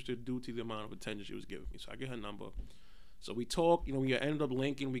fake interested due to the amount of attention she was giving me. So I get her number. So we talk. We end up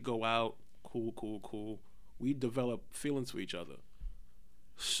linking. We go out. Cool. We develop feelings for each other.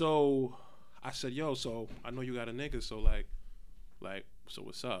 So I said, yo, so I know you got a nigga. So so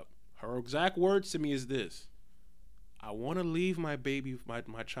what's up? Her exact words to me is this: I want to leave my baby,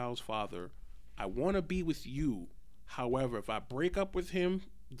 my child's father. I want to be with you. However, if I break up with him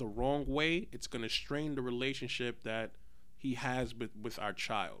the wrong way, it's going to strain the relationship that he has with our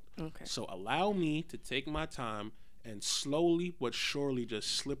child. Okay. So allow me to take my time and slowly but surely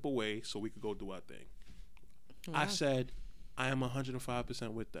just slip away so we could go do our thing. Wow. I said, I am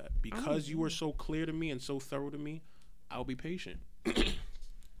 105% with that. Because you were so clear to me and so thorough to me, I'll be patient.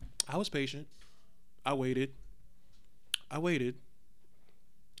 I was patient. I waited.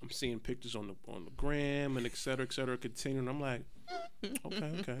 I'm seeing pictures on the gram and et cetera, continuing. I'm like,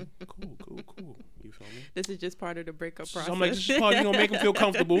 okay, cool. You feel me? This is just part of the breakup process. So I'm like, this is part, make them feel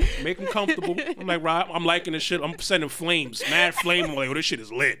comfortable. Make them comfortable. I'm like, right, I'm liking this shit. I'm sending flames, mad flame. I'm like, oh, this shit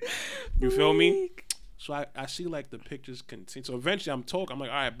is lit. You feel me? So I see like the pictures continue. So eventually I'm like,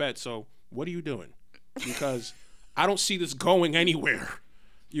 all right, bet. So what are you doing? Because I don't see this going anywhere.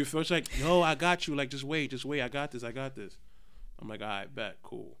 You feel? It's like, no, I got you. Like, just wait. I got this. I'm like, all right, bet,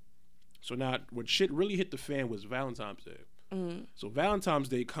 cool. So now, when shit really hit the fan was Valentine's Day. Mm-hmm. So Valentine's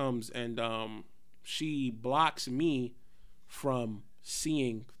Day comes and she blocks me from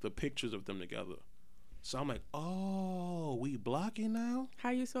seeing the pictures of them together. So I'm like, oh, we blocking now?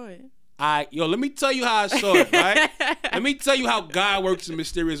 How you saw it? Let me tell you how I saw it, right? Let me tell you how God works in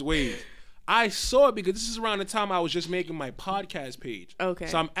mysterious ways. I saw it because this is around the time I was just making my podcast page. Okay.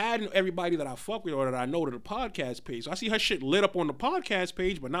 So I'm adding everybody that I fuck with or that I know to the podcast page. So I see her shit lit up on the podcast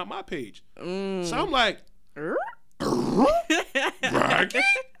page, but not my page. So I'm like,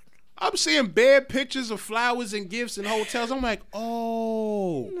 I'm seeing bad pictures of flowers and gifts and hotels. I'm like,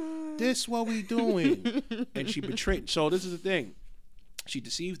 oh, this what we doing. And she betrayed. So this is the thing. She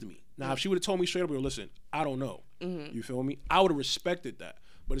deceived me. Now, if she would have told me straight up, listen, I don't know. Mm-hmm. You feel me? I would have respected that.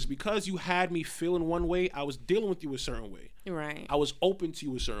 But it's because you had me feeling one way, I was dealing with you a certain way. Right. I was open to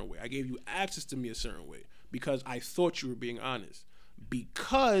you a certain way. I gave you access to me a certain way because I thought you were being honest.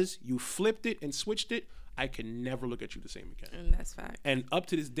 Because you flipped it and switched it, I can never look at you the same again. And that's fact. And up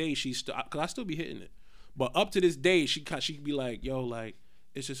to this day, because I still be hitting it. But up to this day, she'd be like, yo, like,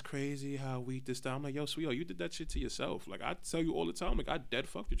 it's just crazy how weak this time. I'm like, yo, sweetheart, you did that shit to yourself. Like, I tell you all the time, like, I dead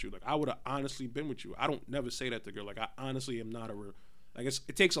fucked with you. Like, I would have honestly been with you. I don't never say that to girl. Like, I honestly am not like,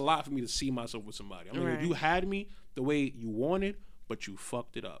 it takes a lot for me to see myself with somebody. I mean, right. You had me the way you wanted, but you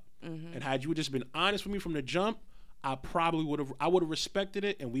fucked it up. Mm-hmm. And had you just been honest with me from the jump, I probably would have respected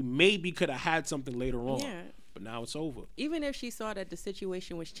it, and we maybe could have had something later on. Yeah. But now it's over. Even if she saw that the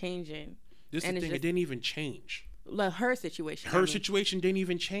situation was changing. This is the thing, it didn't even change. Like her situation. Situation didn't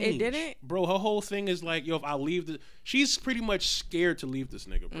even change. It didn't? Bro, her whole thing is like, yo, if I leave she's pretty much scared to leave this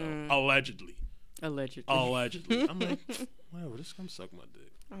nigga, bro. Allegedly. Allegedly. Allegedly. I'm like, whatever. Just come suck my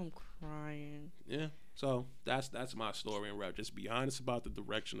dick. I'm crying. Yeah. So that's my story in rap. Just be honest about the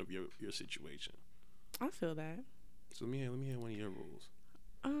direction of your situation. I feel that. So let me hear one of your rules.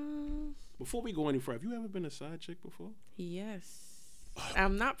 Um. Before we go any further, have you ever been a side chick before? Yes.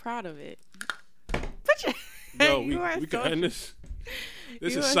 I'm not proud of it. Yo, You are we can so end this.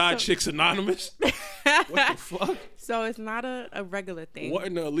 This you is are Side so- Chicks Anonymous. What the fuck? So it's not a regular thing. What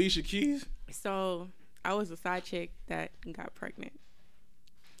in the Alicia Keys? So I was a side chick that got pregnant.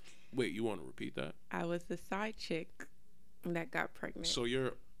 Wait, you want to repeat that? I was the side chick that got pregnant. So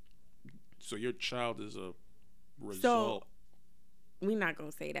your child is a result. We're not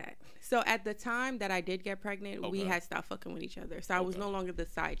gonna say that. So at the time that I did get pregnant, we Okay. had stopped fucking with each other. So I was Okay. no longer the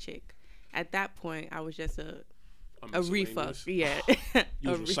side chick. At that point, I was just a miscellaneous? refuck. Yeah. You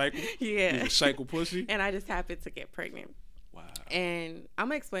was recycle? Yeah. You recycle pussy? And I just happened to get pregnant. Wow. And I'm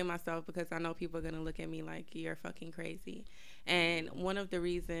gonna explain myself because I know people are gonna look at me like you're fucking crazy. And one of the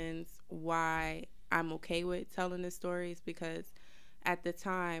reasons why I'm okay with telling this story is because at the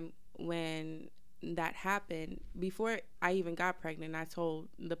time when that happened, before I even got pregnant, I told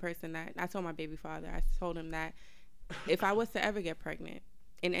my baby father, I told him that if I was to ever get pregnant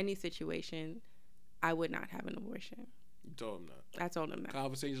in any situation, I would not have an abortion. You told him that. I told him that.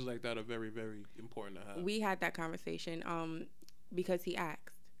 Conversations like that are very, very important to have. We had that conversation because he asked.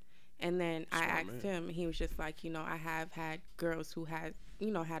 And then I Smart asked man. him, and he was just like, I have had girls who had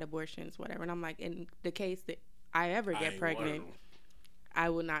abortions, whatever. And I'm like, in the case that I ever I get ain't pregnant, one of them. I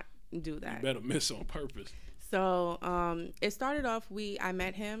will not do that. You better miss on purpose. So it started off, I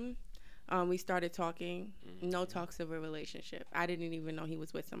met him. We started talking. No talks of a relationship. I didn't even know he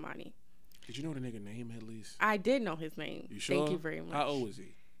was with somebody. Did you know the nigga name at least? I did know his name. You sure? Thank you very much. How old was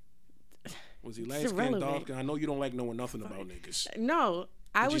he? Was he light It's skinned, irrelevant. dark? I know you don't like knowing nothing about niggas. No,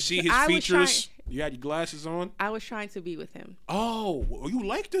 Did you see his features? You had your glasses on? I was trying to be with him. Oh, well, you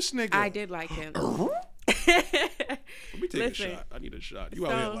like this nigga? I did like him. Let me take Listen, a shot. I need a shot. You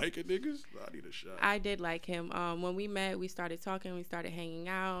out here liking niggas? I need a shot. I did like him. When we met, we started talking. We started hanging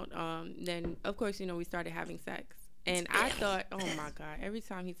out. Then, of course, we started having sex. And I thought, oh my God, every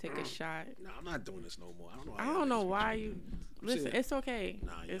time he take a shot. No, I'm not doing this no more. I don't know why you. Listen, saying- it's okay.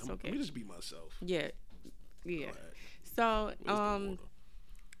 Nah, yeah, It's okay. Let me just be myself. Yeah. Go ahead. So, Where's the water?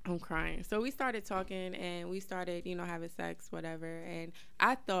 I'm crying. So we started talking and we started, having sex, whatever. And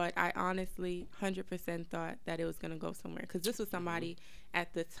I honestly 100% thought that it was going to go somewhere. Because this was somebody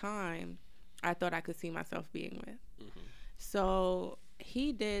at the time I thought I could see myself being with. So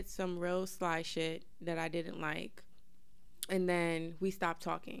he did some real sly shit that I didn't like. And then we stopped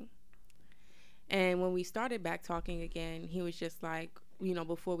talking. And when we started back talking again, he was just like,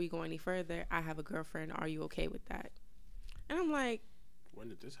 before we go any further, I have a girlfriend. Are you okay with that? And I'm like, When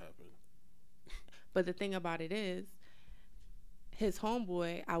did this happen? but the thing about it is, his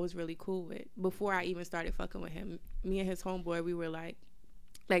homeboy, I was really cool with. Before I even started fucking with him, me and his homeboy, we were like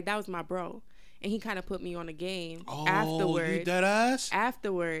that was my bro. And he kind of put me on a game afterwards. You dead ass?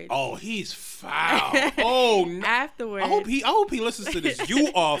 Afterwards. Oh, he's foul. Oh, no. Afterwards. I hope he listens to this.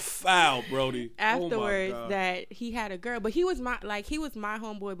 You are foul, Brody. Afterwards, oh my God. that he had a girl, but he was my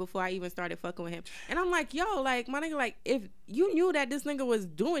homeboy before I even started fucking with him. And I'm like, yo, like my nigga, like if you knew that this nigga was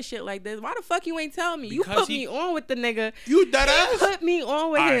doing shit like this, why the fuck you ain't tell me? Because you put me on with the nigga. You dead He ass? put me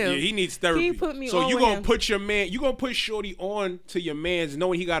on with All right, him. yeah, he needs therapy. He put me so on you with gonna him. put your man, you gonna put Shorty on to your man's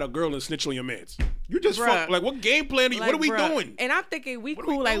knowing he got a girl and snitch on your man's. You just Bruh. fuck, like what game plan? What are we bruh. doing? And I'm thinking we What are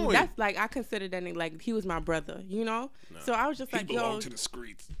cool. we Like doing? that's like I consider that nigga like he was my brother, So I was just He like, belonged yo, to the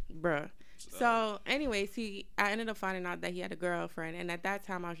streets. bruh. So, anyways, I ended up finding out that he had a girlfriend, and at that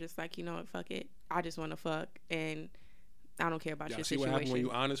time, I was just like, you know what, fuck it, I just want to fuck, and I don't care about Y'all your see situation. what happened when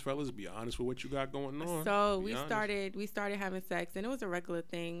you honest, fellas? Be honest with what you got going on. So Be we honest. started having sex, and it was a regular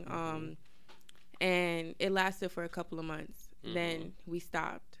thing, and it lasted for a couple of months. Then we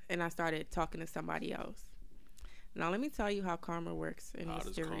stopped, and I started talking to somebody else. Now let me tell you how karma works in How does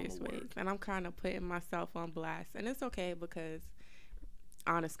mysterious karma ways, work? and I'm kind of putting myself on blast, and it's okay because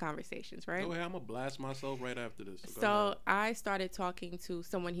honest conversations, right? Go ahead, I'm gonna blast myself right after this. Go So ahead. I started talking to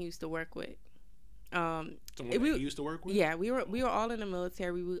someone he used to work with. Someone we- that he used to work with. Yeah, we were all in the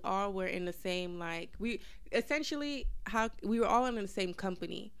military. We all were in the same we were all in the same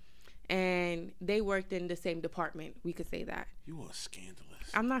company, and they worked in the same department. We could say that. You are scandalous.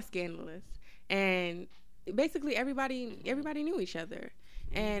 I'm not scandalous, and basically everybody knew each other.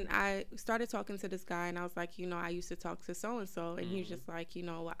 And I started talking to this guy, and I was like, I used to talk to so and so, and he was just like,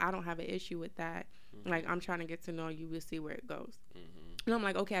 I don't have an issue with that. Like, I'm trying to get to know you. We'll see where it goes. And I'm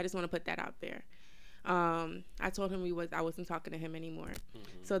like, okay, I just want to put that out there. I told him I wasn't talking to him anymore.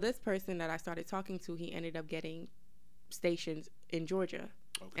 Mm-hmm. So this person that I started talking to, he ended up getting stationed in Georgia,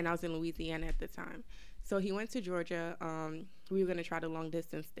 and I was in Louisiana at the time. So he went to Georgia. We were gonna try the long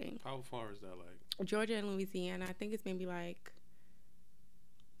distance thing. How far is that, like? Georgia and Louisiana, I think it's maybe like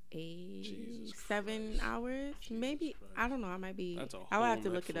Jesus 7 Christ. hours, Jesus maybe. Christ. I don't know. I might be. That's a whole I would have to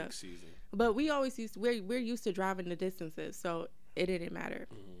look it Netflix up. season. But we're used to driving the distances, so it didn't matter.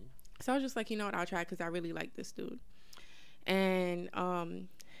 Mm-hmm. So I was just like, you know what, I'll try because I really like this dude. And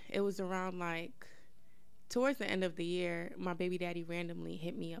it was around like towards the end of the year, my baby daddy randomly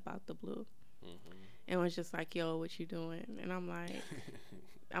hit me up out the blue, and was just like, "Yo, what you doing?" And I'm like,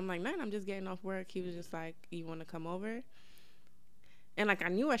 "Man, I'm just getting off work." He was just like, "You want to come over?" And like I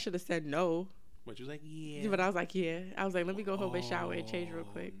knew I should have said no, But you was like, yeah. but I was like, "Yeah." I was like, "Let me go home and shower and change real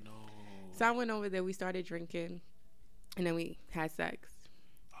quick." No. So I went over there. We started drinking, and then we had sex.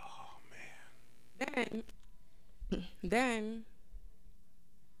 Oh man. Then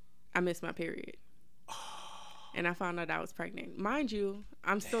I missed my period. And I found out I was pregnant. Mind you,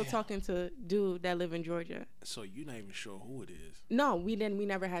 I'm still talking to dude that live in Georgia. So you're not even sure who it is? No, we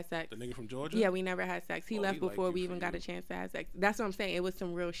never had sex. The nigga from Georgia? Yeah, we never had sex. He Oh, left he liked before you we for even got you. a chance to have sex. That's what I'm saying. It was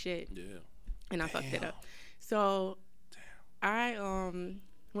some real shit. Yeah. And I fucked it up. So I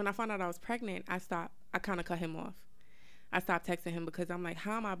when I found out I was pregnant, I kind of cut him off. I stopped texting him because I'm like,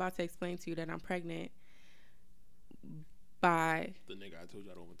 how am I about to explain to you that I'm pregnant by The nigga I told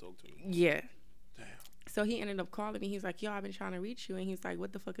you I don't want to talk to. yeah. Damn. So he ended up calling me. He's like, yo, I've been trying to reach you. And he's like,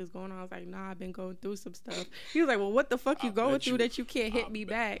 what the fuck is going on? I was like, nah, I've been going through some stuff. He was like, well, what the fuck you I going bet through you- that you can't hit I me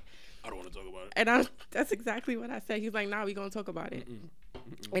bet- back? I don't want to talk about it. And that's exactly what I said. He's like, nah, we going to talk about it.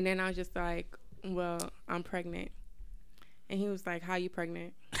 And then I was just like, well, I'm pregnant. And he was like, how you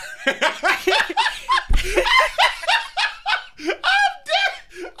pregnant?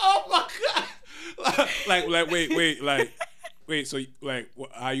 Oh my god! wait. So,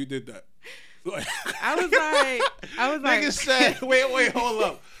 how you did that? I was like, Nigga said, wait, hold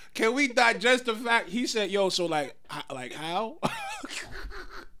up. Can we digest the fact he said, yo? So like how?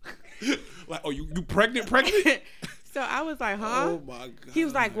 Like, oh, you pregnant? so I was like, huh? Oh my god! He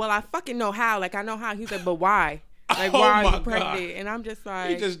was like, well, I fucking know how. Like, I know how. He said, but why? Like, Oh why my are you pregnant? God. And I'm just he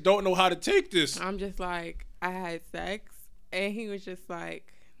like, just don't know how to take this. I'm just like, I had sex, and he was just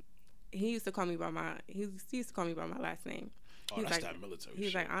like, he used to call me by my last name. Oh, He was that's like, that military he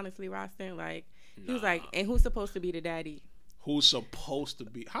was shit. like, honestly, Rostin, like, he was Nah. like, and who's supposed to be the daddy? Who's supposed to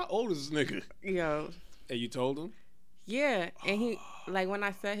be? How old is this nigga? Yo, And you told him? yeah, and he like when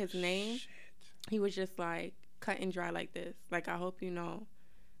I said his name, he was just like cut and dry like this. Like, I hope you know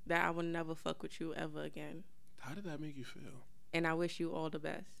that I will never fuck with you ever again, How did that make you feel? and I wish you all the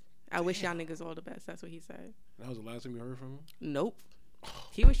best. I wish y'all niggas all the best. That's what he said. That was the last time you heard from him? Nope.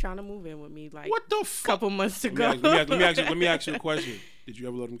 He was trying to move in with me like What the a fuck? couple months ago. Let me ask you a question. Did you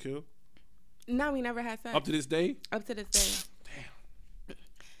ever let him kill? No, we never had sex. Up to this day? Up to this day. Damn.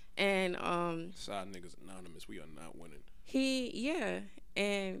 And Side niggas anonymous. We are not winning.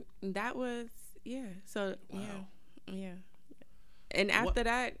 and that was So Wow. yeah. And after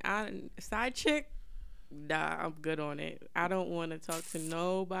that, side chick, nah, I'm good on it. I don't want to talk to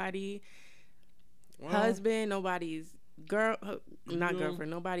nobody, Well, husband, nobody's not Yeah.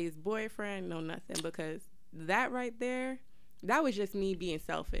 girlfriend, nobody's boyfriend, no nothing, because that right there, that was just me being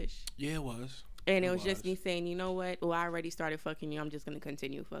selfish. Yeah, it was. And it was just me saying, you know what? Well, I already started fucking you. I'm just going to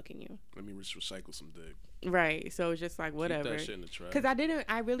continue fucking you. Let me just recycle some dick. Right. So it's just like, whatever. Keep that shit in the trash. Because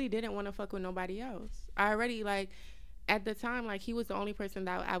I really didn't want to fuck with nobody else. I already, like, at the time, like, he was the only person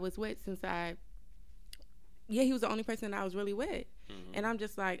that I was with he was the only person that I was really with. Mm-hmm. And I'm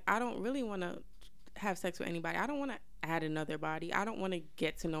just like, I don't really want to have sex with anybody. I don't want to add another body. I don't want to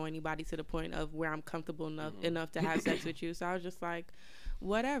get to know anybody to the point of where I'm comfortable enough to have sex with you. So I was just like,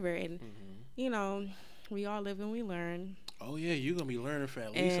 whatever. And, you know, we all live and we learn. Oh, yeah, you're going to be learning for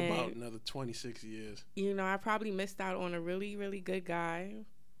at least And- about another 26 years. You know, I probably missed out on a really, really good guy.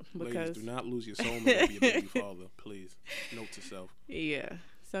 Because, Ladies, do not lose your soulmate to be a baby father, please. Note to self. yeah.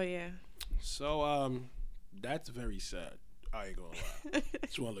 So, yeah. So, that's very sad. I ain't gonna lie.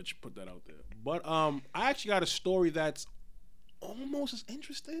 Just want to let you put that out there. But I actually got a story that's almost as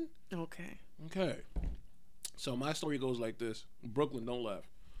interesting. Okay. Okay. So my story goes like this. Brooklyn, don't laugh.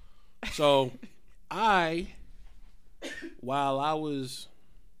 So I'm gonna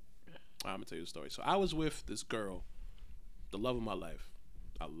tell you the story. So I was with this girl, the love of my life.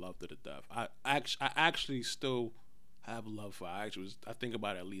 I loved her to death. I actually still have love for her. I think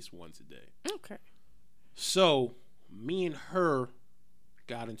about it at least once a day. Okay. So me and her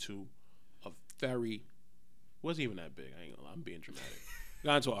got into a wasn't even that big. I ain't gonna lie, I'm being dramatic.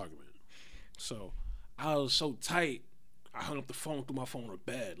 Got into an argument. So I was so tight, I hung up the phone, threw my phone on the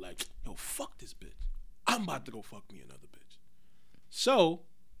bed, like, yo, fuck this bitch. I'm about to go fuck me another bitch. So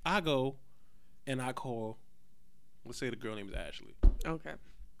I go and I call, let's say the girl name is Ashley. Okay.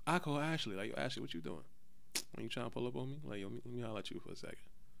 I call Ashley, like, yo, Ashley, what you doing? When you trying to pull up on me? Like, yo, let me holler at you for a second.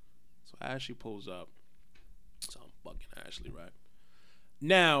 So Ashley pulls up. So I'm bugging Ashley, right?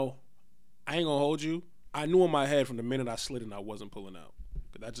 Now, I ain't gonna hold you. I knew in my head from the minute I slid in I wasn't pulling out.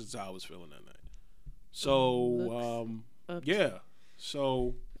 But that's just how I was feeling that night. So, yeah.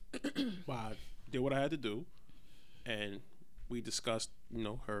 So, I did what I had to do. And we discussed, you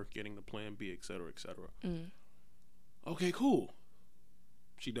know, her getting the plan B, et cetera, et cetera. Okay, cool.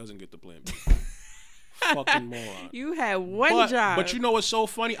 She doesn't get the plan B. Fucking moron. You had one job. But you know what's so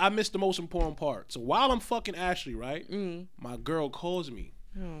funny? I missed the most important part. So while I'm fucking Ashley, right? My girl calls me.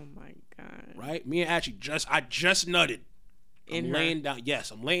 Oh my God. Right? Me and Ashley I just nutted. I'm laying down. Yes,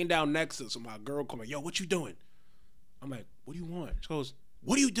 I'm laying down next to her. So my girl comes like, yo, what you doing? I'm like, what do you want? She goes,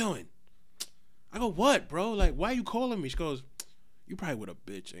 what are you doing? I go, what, bro? Like, why are you calling me? She goes, you probably with a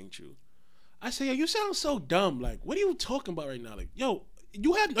bitch, ain't you? I say, yo, you sound so dumb. Like, what are you talking about right now? Like, yo,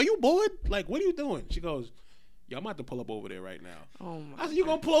 are you bored? Like, what are you doing? She goes, yo, I'm about to pull up over there right now. Oh my I said, you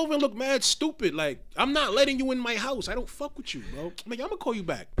gonna pull over and look mad stupid. Like, I'm not letting you in my house. I don't fuck with you, bro. I'm like, I'm gonna call you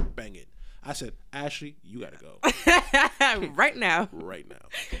back. Bang it. I said, Ashley, you gotta go. Right now. Right now.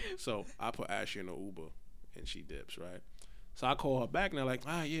 So I put Ashley in an Uber and she dips, right? So I call her back and they're like,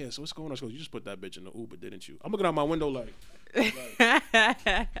 yeah, so what's going on? She goes, you just put that bitch in the Uber, didn't you? I'm looking out my window like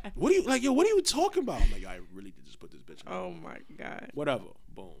what are you talking about? I'm like, I really did just put this bitch in the Uber. My God. Whatever.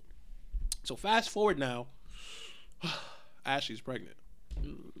 Boom. So fast forward now, Ashley's pregnant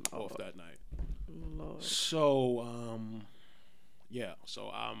off that night. Lord. So, yeah.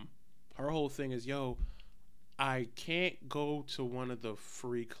 So, her whole thing is, yo, I can't go to one of the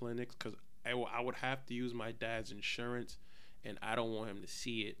free clinics because I would have to use my dad's insurance, and I don't want him to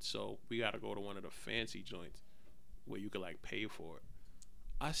see it. So we got to go to one of the fancy joints where you could like pay for it.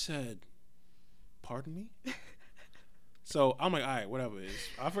 I said, pardon me? So I'm like, all right, whatever it is.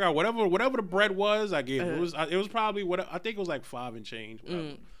 I forgot whatever the bread was. I gave it. It was probably what I think it was like 5 and change.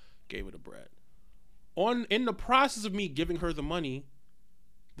 Whatever. Gave her the bread. In the process of me giving her the money,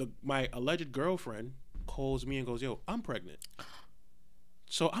 my alleged girlfriend calls me and goes, yo, I'm pregnant.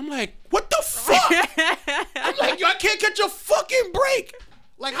 So I'm like, what the fuck? I'm like, yo, I can't catch a fucking break.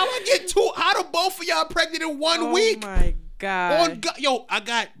 Like, how I get out of both of y'all pregnant in 1 week? Oh my God. Yo, I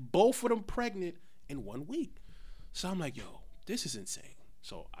got both of them pregnant in 1 week. So I'm like, yo, this is insane.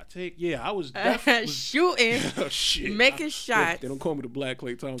 So I was definitely shooting, shit, making shots. They don't call me the Black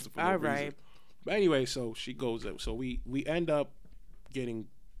Klay Thompson for no reason. But anyway, so she goes up. So we end up getting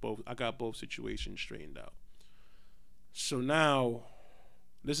both. I got both situations straightened out. So now,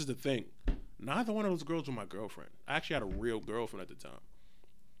 this is the thing. Neither one of those girls were my girlfriend. I actually had a real girlfriend at the time.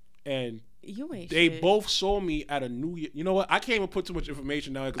 And they both saw me at a New Year. You know what? I can't even put too much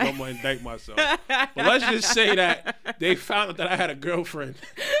information down because I'm going to indict myself. But let's just say that they found out that I had a girlfriend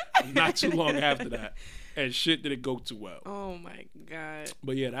not too long after that. And shit didn't go too well. Oh my God.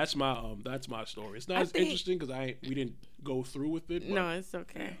 But yeah, that's my story. It's not as interesting because we didn't go through with it. But no, it's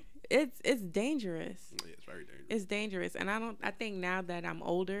okay. It's dangerous. Yeah, it's very dangerous. It's dangerous. And I think now that I'm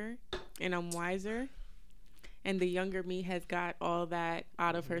older and I'm wiser and the younger me has got all that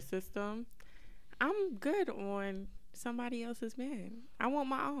out of her system, I'm good on somebody else's man. I want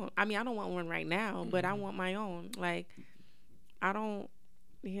my own. I mean, I don't want one right now, but I want my own. Like, I don't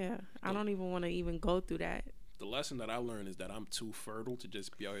even want to even go through that. The lesson that I learned is that I'm too fertile to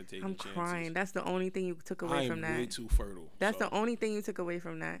just be out here taking chances. I'm crying. That's the only thing you took away from that. I am way too fertile. That's the only thing you took away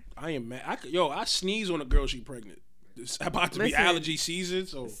from that. I am mad. I sneeze on a girl, she pregnant. It's about to be allergy season,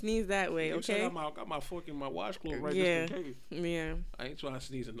 so sneeze that way, okay? I got my fucking washcloth right just in case. Yeah. I ain't trying to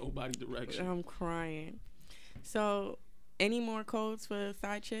sneeze in nobody's direction. I'm crying. So, any more codes for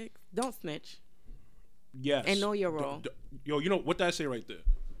side chicks? Don't snitch. Yes. And know your role. Yo, you know what did I say right there?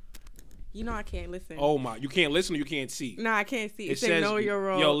 You know I can't listen. Oh my! You can't listen or you can't see. No, I can't see. It says know your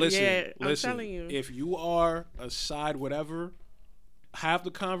role. Yo, listen. Yeah, listen. I'm telling you. If you are a side whatever, have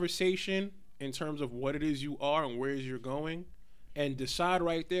the conversation in terms of what it is you are and where you're going, and decide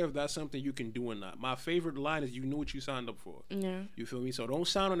right there if that's something you can do or not. My favorite line is, "You knew what you signed up for." Yeah. You feel me? So don't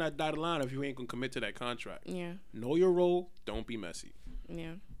sign on that dotted line if you ain't gonna commit to that contract. Yeah. Know your role. Don't be messy.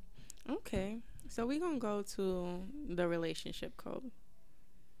 Yeah. Okay. So we're gonna go to the relationship code.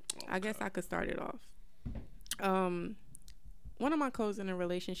 Okay. I guess I could start it off. One of my codes in a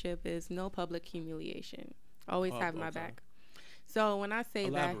relationship is no public humiliation. Always have my back. So when I say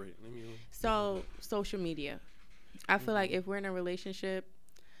Elaborate. social media. I feel like if we're in a relationship,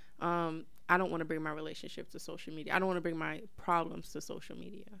 I I don't want to bring my relationship to social media. I don't want to bring my problems to social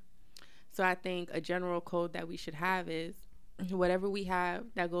media. So I think a general code that we should have is whatever we have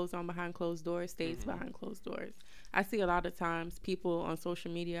that goes on behind closed doors stays behind closed doors. I see a lot of times people on social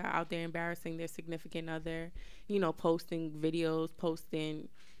media out there embarrassing their significant other, you know, posting videos, posting,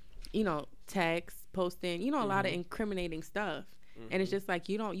 you know, texts, posting, you know, a lot of incriminating stuff. And it's just like,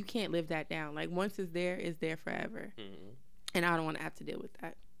 you can't live that down. Like, once it's there forever. And I don't want to have to deal with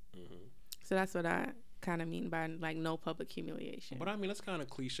that. So that's what I kind of mean by, like, no public humiliation. But I mean, that's kind of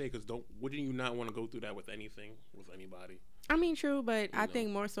cliche, because wouldn't you not want to go through that with anything, with anybody? I mean, true, but I think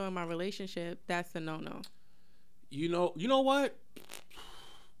more so in my relationship, that's a no-no. You know what?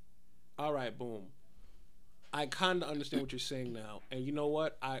 All right, boom. I kind of understand what you're saying now. And you know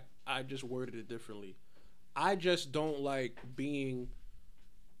what? I just worded it differently. I just don't like being...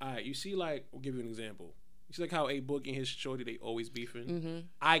 All right, you see, like, I'll give you an example. You see, like, how A Boogie and his shorty, they always beefing?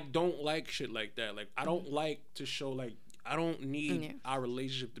 I don't like shit like that. Like, I don't like to show, like, I don't need our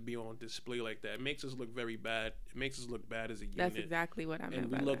relationship to be on display like that. It makes us look very bad. It makes us look bad as a unit. That's exactly what I meant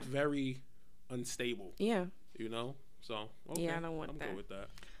by that. And we look very unstable. Yeah. You know? So, okay. Yeah, I don't want that. I'm good with that.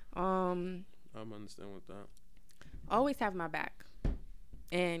 I'm understand with that. Always have my back.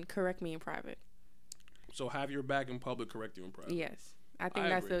 And correct me in private. So have your back in public, correct you in private. Yes. I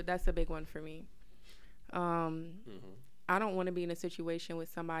think that's a big one for me. I don't want to be in a situation with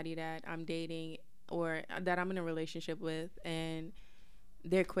somebody that I'm dating or that I'm in a relationship with, and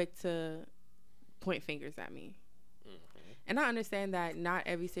they're quick to point fingers at me. And I understand that not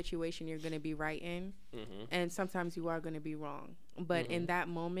every situation you're going to be right in, and sometimes you are going to be wrong. But in that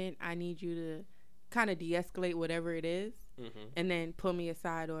moment, I need you to kind of de-escalate whatever it is, and then pull me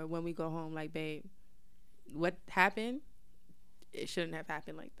aside, or when we go home, like, babe, what happened? It shouldn't have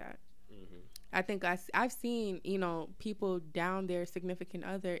happened like that. I think I've seen, you know, people down their significant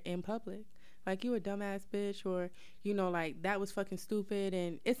other in public. Like, you a dumbass bitch, or, you know, like, that was fucking stupid,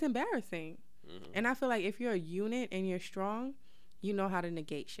 and it's embarrassing. And I feel like if you're a unit and you're strong, you know how to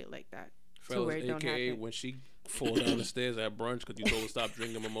negate shit like that. Fellas, where it don't happen. When she fall down the stairs at brunch because you told her to stop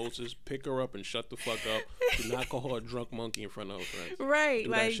drinking mimosas, pick her up and shut the fuck up. Do not call her a drunk monkey in front of her friends. Right.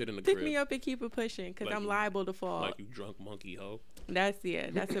 Do like, that shit in the pick crib. me up and keep it pushing, because like I'm liable to fall. Like, you drunk monkey hoe. That's a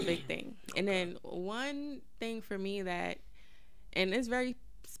big thing. And then one thing for me that, and it's very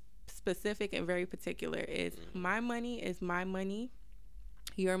specific and very particular, is my money is my money.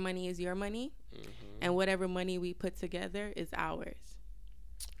 Your money is your money. And whatever money we put together is ours.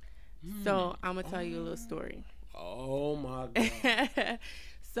 So I'm going to tell you a little story. Oh, my God.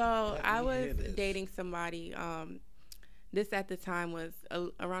 So I was dating somebody. This at the time was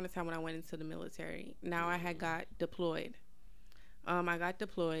around the time when I went into the military. Now I had got deployed. I got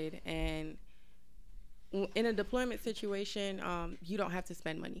deployed, and in a deployment situation, you don't have to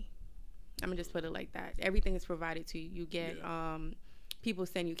spend money. I'm going to just put it like that. Everything is provided to you. You get... people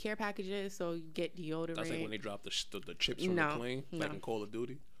send you care packages, so you get deodorant. That's like when they drop the chips from the plane, like in Call of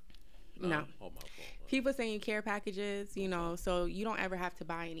Duty? No. Oh, my fault. People send you care packages, you know, so you don't ever have to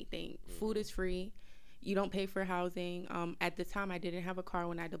buy anything. Food is free. You don't pay for housing. At the time, I didn't have a car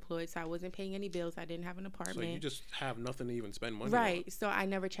when I deployed, so I wasn't paying any bills. I didn't have an apartment. So you just have nothing to even spend money on. on. So I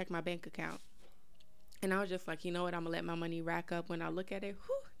never checked my bank account. And I was just like, you know what, I'm going to let my money rack up. When I look at it,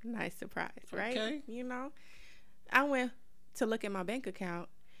 whew, nice surprise, right? Okay. You know? I went to look at my bank account,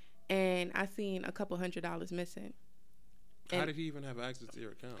 and I seen a couple $100 missing. How did he even have access to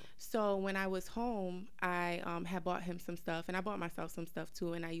your account? So when I was home, I had bought him some stuff, and I bought myself some stuff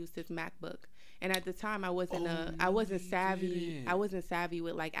too, and I used his MacBook. And at the time, I wasn't savvy. I wasn't savvy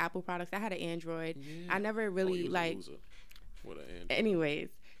with like Apple products. I had an Android. Yeah. I never really like. What an Android. Anyways,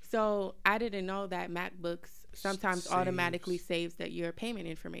 so I didn't know that MacBooks sometimes automatically saves that your payment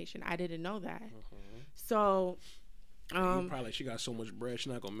information. I didn't know that. So. Probably she got so much bread,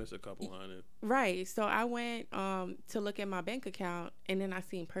 she's not gonna miss a couple hundred. Right. So I went to look at my bank account, and then I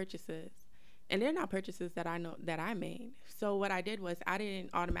seen purchases, and they're not purchases that I know that I made. So what I did was I didn't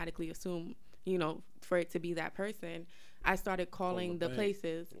automatically assume, you know, for it to be that person. I started calling the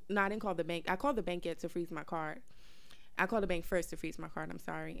places. No, I didn't call the bank. I called the bank yet to freeze my card. I called the bank first to freeze my card. I'm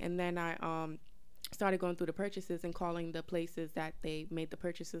sorry, and then I started going through the purchases and calling the places that they made the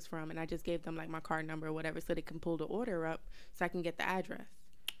purchases from, and I just gave them like my card number or whatever so they can pull the order up so I can get the address.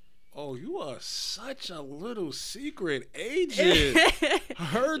 Oh, you are such a little secret agent.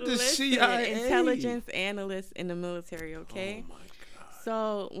 Heard the CIA. Intelligence analyst in the military, okay? Oh my God.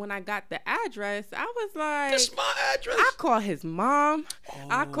 So when I got the address, I was like, "That's my address." I call his mom.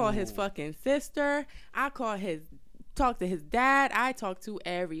 I call his fucking sister. Talk to his dad. I talk to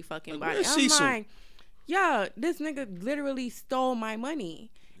every fucking body. I'm like, yeah, this nigga literally stole my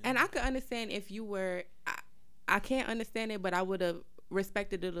money. And I could understand if you were. I can't understand it, but I would have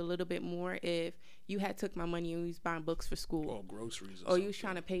respected it a little bit more if you had took my money and you was buying books for school, or groceries, or you was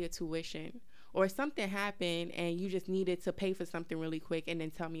trying to pay your tuition, or something happened and you just needed to pay for something really quick and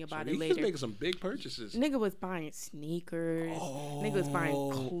then tell me about it later. He was making some big purchases. Nigga was buying sneakers. Nigga was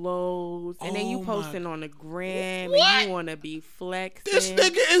buying clothes, and then you posting on the gram and you want to be flexing. This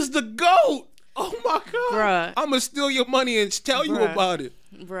nigga is the GOAT. Oh my God. Bruh. I'm going to steal your money and tell you about it.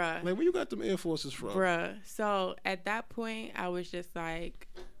 Bruh. Like, where you got them Air Forces from? Bruh. So at that point, I was just like,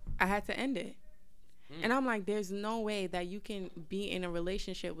 I had to end it. And I'm like, there's no way that you can be in a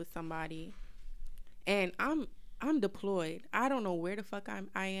relationship with somebody. And I'm deployed. I don't know where the fuck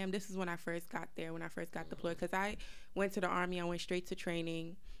I am. This is when I first got there, when I first got deployed. Because I went to the Army. I went straight to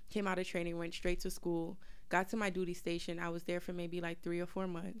training. Came out of training, went straight to school. Got to my duty station. I was there for maybe like 3 or 4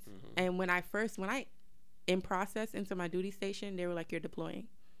 months. And when I in process into my duty station, they were like, you're deploying.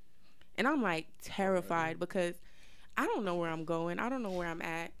 And I'm like terrified because I don't know where I'm going. I don't know where I'm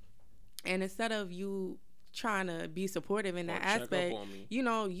at. And instead of you trying to be supportive in that aspect, you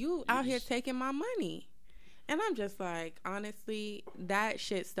know, you out here taking my money. And I'm just like, honestly, that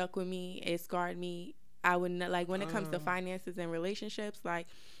shit stuck with me. It scarred me. I wouldn't, like, when it comes to finances and relationships, like,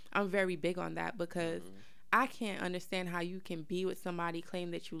 I'm very big on that because I can't understand how you can be with somebody,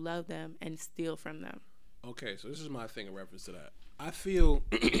 claim that you love them, and steal from them. Okay, so this is my thing in reference to that. I feel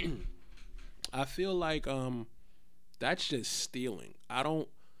like that's just stealing.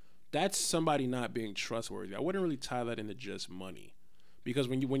 That's somebody not being trustworthy. I wouldn't really tie that into just money. Because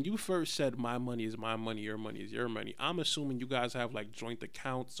when you first said my money is my money, your money is your money, I'm assuming you guys have like joint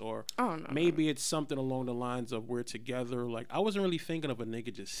accounts, or maybe it's something along the lines of we're together. Like, I wasn't really thinking of a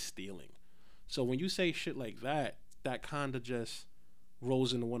nigga just stealing. So when you say shit like that, that kind of just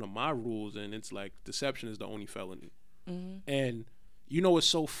rolls into one of my rules, and it's like deception is the only felony. And you know what's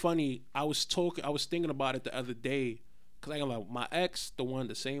so funny? I was thinking about it the other day. Cause I ain't gonna lie, my ex,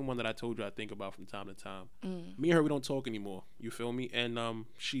 the same one that I told you I think about from time to time. Me and her, we don't talk anymore. You feel me? And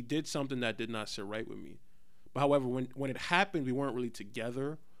she did something that did not sit right with me. But however, when it happened, we weren't really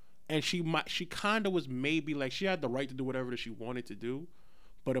together, and she kind of was maybe like she had the right to do whatever that she wanted to do.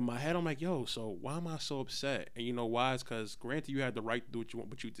 But in my head, I'm like, yo, so why am I so upset? And you know why? It's because granted you had the right to do what you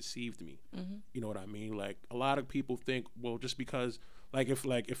want, but you deceived me. You know what I mean? Like, a lot of people think, well, just because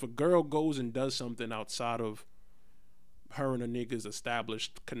if a girl goes and does something outside of her and a nigga's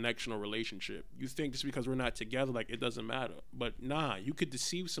established connection or relationship, you think just because we're not together, like, it doesn't matter. But nah, you could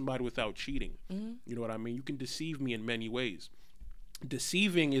deceive somebody without cheating. You know what I mean? You can deceive me in many ways.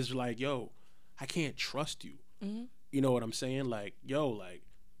 Deceiving is like, yo, I can't trust you. You know what I'm saying? Like, yo, like,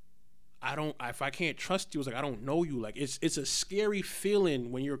 if I can't trust you, it's like I don't know you. Like, it's a scary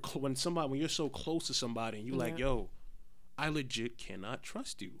feeling when you're so close to somebody and you like, yo, I legit cannot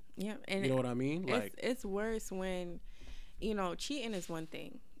trust you. Yeah, and you know what I mean? Like, it's worse when, you know, cheating is one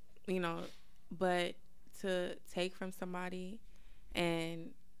thing, you know, but to take from somebody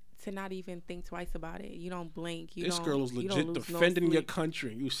and to not even think twice about it, you don't blink. This girl is legit defending your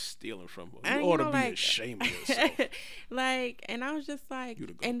country, and you stealing from her. You ought to be ashamed of yourself. Like, and I was just like,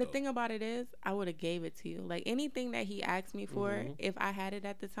 and the thing about it is, I would have gave it to you. Like, anything that he asked me for, if I had it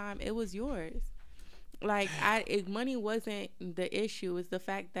at the time, it was yours. Like, money wasn't the issue. It's the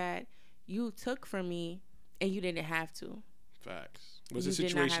fact that you took from me and you didn't have to. Facts. Was the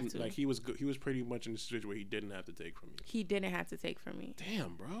situation like he was pretty much in a situation where he didn't have to take from you? He didn't have to take from me.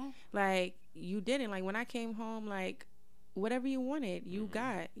 Damn, bro. Like, you didn't. Like, when I came home, like, whatever you wanted, you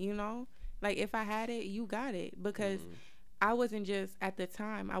got, you know? Like, if I had it, you got it. Because I wasn't just, at the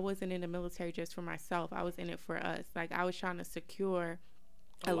time, I wasn't in the military just for myself. I was in it for us. Like, I was trying to secure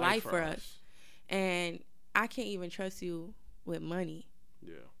a life for us. And I can't even trust you with money.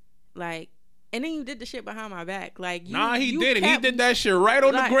 Yeah. Like, and then you did the shit behind my back. Like, he didn't. He did that shit right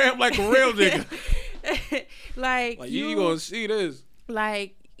on the gram like a real nigga. like you gonna see this.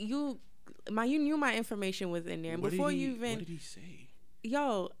 Like, you knew my information was in there. And what did he say?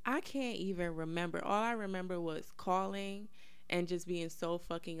 Yo, I can't even remember. All I remember was calling and just being so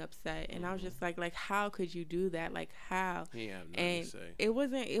fucking upset. And I was just like, how could you do that? Like, how? He have nothing to say. It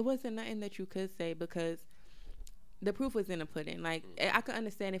wasn't nothing that you could say because the proof was in the pudding. Like, I could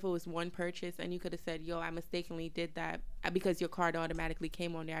understand if it was one purchase and you could have said, yo, I mistakenly did that because your card automatically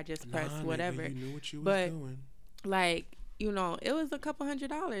came on there. I just pressed whatever. You knew what you was doing. Like, you know, it was a couple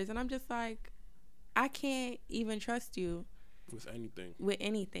 $100. And I'm just like, I can't even trust you. With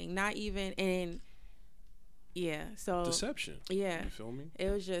anything. Not even in... Yeah, so deception. Yeah, you feel me? It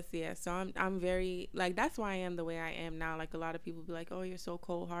was just so I'm very like that's why I am the way I am now. Like a lot of people be like, oh, you're so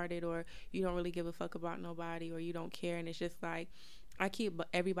cold hearted, or you don't really give a fuck about nobody, or you don't care, and it's just like I keep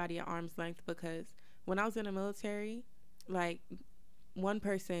everybody at arm's length because when I was in the military, like, one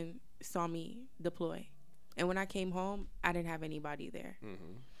person saw me deploy. And when I came home, I didn't have anybody there.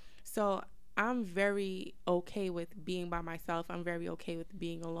 Mm-hmm. So I'm very okay with being by myself. I'm very okay with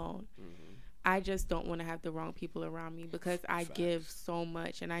being alone. Mm-hmm. I just don't want to have the wrong people around me because I give so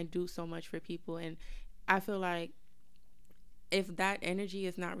much and I do so much for people. And I feel like if that energy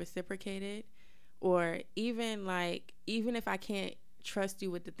is not reciprocated, or even if I can't trust you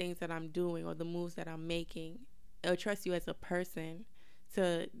with the things that I'm doing or the moves that I'm making, or trust you as a person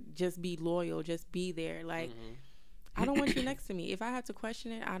to just be loyal, just be there. Like, I don't want you next to me. If I have to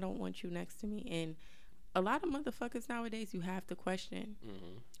question it, I don't want you next to me. And a lot of motherfuckers nowadays, you have to question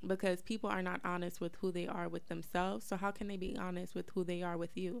because people are not honest with who they are with themselves. So how can they be honest with who they are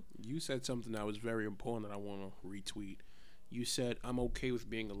with you? You said something that was very important that I want to retweet. You said, I'm okay with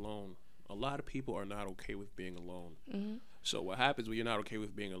being alone. A lot of people are not okay with being alone. Mm-hmm. So what happens when you're not okay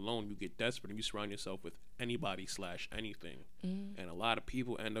with being alone, you get desperate and you surround yourself with anybody/anything. Mm-hmm. And a lot of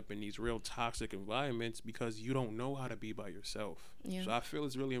people end up in these real toxic environments because you don't know how to be by yourself. Yeah. So I feel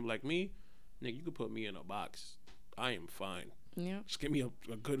it's really like me. Nigga, you could put me in a box. I am fine. Yeah. Just give me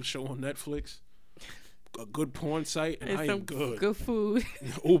a good show on Netflix, a good porn site, and I am good. Good food.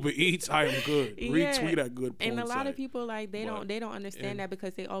 Uber Eats, I am good. Yeah. Retweet a good porn site. And a lot of people, like, they don't understand that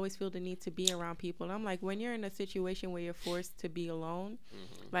because they always feel the need to be around people. And I'm like, when you're in a situation where you're forced to be alone,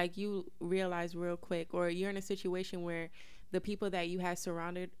 like, you realize real quick, or you're in a situation where the people that you had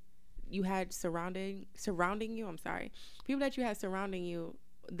surrounding you, people that you had surrounding you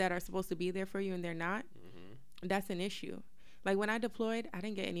that are supposed to be there for you and they're not, that's an issue. Like, when I deployed, I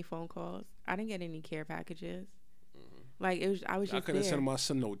didn't get any phone calls. I didn't get any care packages. Like, I was just there. I couldn't send my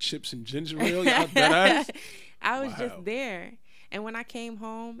son no chips and ginger ale. Y'all dead ass? I was just there. And when I came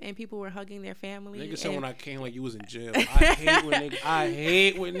home and people were hugging their family. Niggas said when I came like you was in jail. I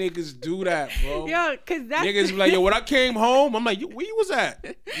hate when niggas do that, bro. Yo, cause that's niggas be like, yo, when I came home, I'm like, where you was at?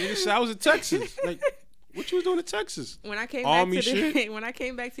 Niggas said I was in Texas. Like, what you was doing in Texas? When I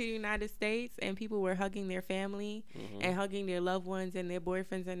came back to the United States and people were hugging their family and hugging their loved ones and their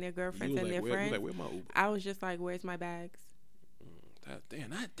boyfriends and their girlfriends and their friends, where my Uber? I was just like, where's my bags? Damn,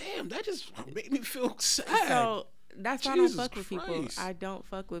 that just made me feel sad. So that's why I don't fuck with people. I don't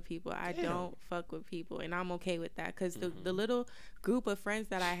fuck with people. I don't fuck with people. And I'm okay with that because the little group of friends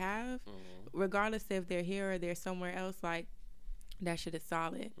that I have, regardless if they're here or they're somewhere else, like, that shit is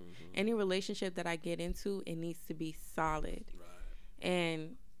solid. Any relationship that I get into, it needs to be solid. Right.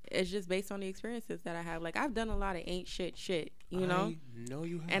 And it's just based on the experiences that I have. Like, I've done a lot of ain't shit, you know? I know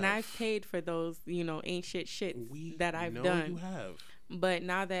you have. And I've paid for those, ain't shit that I've done. You have. But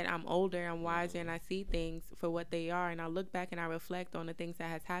now that I'm older, I'm wiser, and I see things for what they are, and I look back and I reflect on the things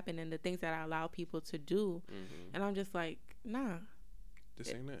that has happened and the things that I allow people to do, and I'm just like, nah.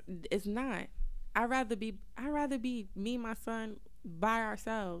 This ain't it. It's not. I'd rather be me and my son by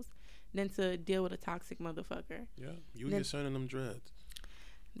ourselves than to deal with a toxic motherfucker. Yeah, you and your son and them dreads.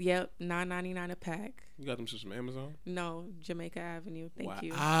 Yep, $9.99 a pack. You got them from Amazon? No, Jamaica Avenue. Thank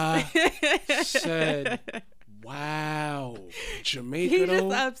you. I said, wow, Jamaica. He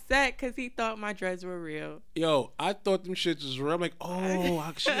just upset because he thought my dreads were real. Yo, I thought them shits was real. I'm like,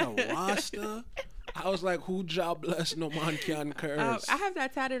 oh, she a Rasta. I was like, who job bless no man can curse. I have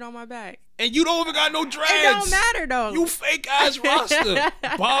that tatted on my back. And you don't even got no dreads. It don't matter though. You fake ass Rasta.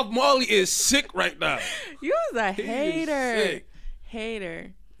 Bob Marley is sick right now. You was a hater.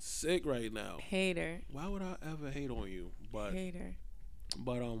 Hater. Sick right now. Hater. Why would I ever hate on you? Hater.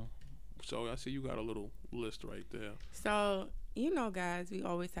 But so I see you got a little list right there. So, guys, we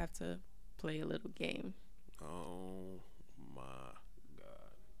always have to play a little game. Oh my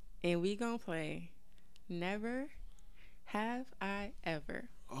God. And we gonna play Never Have I Ever.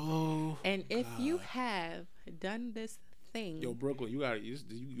 Oh. And if you have done this thing. Yo, Brooklyn, you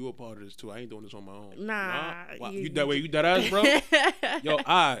a part of this too. I ain't doing this on my own. Nah. Wow. You dead ass, bro? Yo,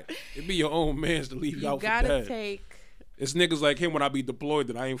 it be your own mans to leave you out for dead. You gotta take. It's niggas like him when I be deployed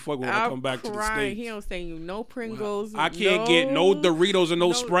that I ain't fucking when I come back to the States. He don't say you no Pringles. I can't get no Doritos and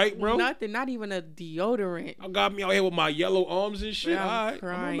no Sprite, bro. Nothing, not even a deodorant. I got me out here with my yellow arms and shit. I'm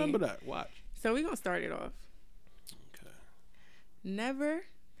I remember that. Watch. So we gonna start it off. Okay. Never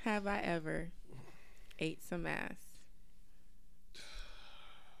have I ever ate some ass.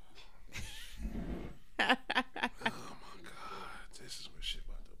 Oh my God, this is what shit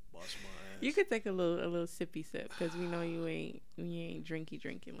about to bust my ass. You could take a little sippy sip because we know you ain't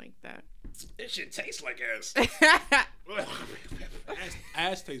drinking like that. This shit tastes like ass.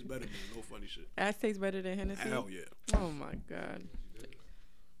 Ass tastes better than no funny shit. Ass tastes better than Hennessy? Hell yeah. Oh my God.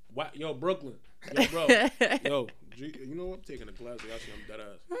 Yo, Brooklyn. Yo, bro. Yo, You know what? I'm taking a glass. Y'all see I'm dead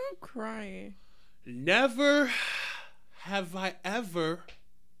ass. I'm crying. Never have I ever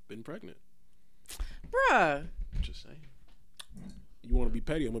been pregnant. Bruh. Just saying. You want to be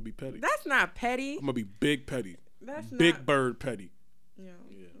petty? I'm gonna be petty. That's not petty. I'm gonna be big petty. That's big not... bird petty. Yeah.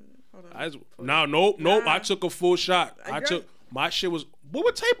 Hold on. Nope. Nah. I took a full shot. My shit was.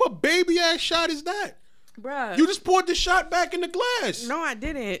 What type of baby ass shot is that? Bruh. You just poured the shot back in the glass. No, I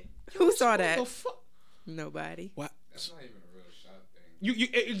didn't. Who saw that? What the fuck? Nobody. What? That's not even a real shot thing. You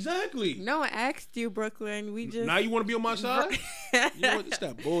exactly. No, I asked you, Brooklyn. We just. Now you want to be on my side? You know what? It's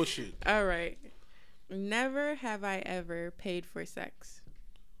that bullshit. All right. Never have I ever paid for sex.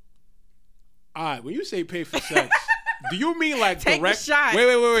 All right. When you say pay for sex, do you mean like Take direct? the shot.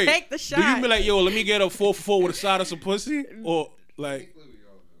 Wait. Take the shot. Do you mean like, yo, let me get a 4 for 4 with a side of some pussy, or like? Technically, we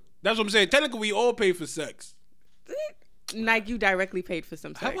all do. That's what I'm saying. Technically, we all pay for sex. Like you directly paid for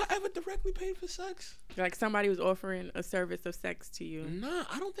some sex. Have I ever directly paid for sex? Like somebody was offering a service of sex to you. Nah,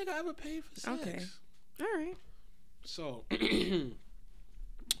 I don't think I ever paid for sex. Okay. All right. So,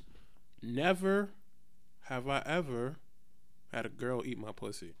 never have I ever had a girl eat my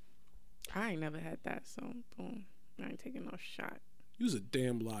pussy. I ain't never had that, so boom. I ain't taking no shot. You's a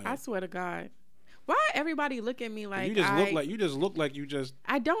damn liar. I swear to God. Why everybody look at me like you just look like you just.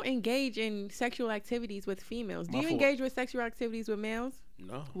 I don't engage in sexual activities with females. Do My you fault. engage with sexual activities with males?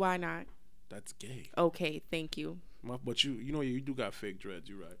 No, Why not? that's gay. Okay, thank you. But you do got fake dreads.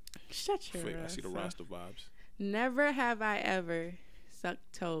 You right. Shut your Fake. I ass see the up. Rasta vibes. Never have I ever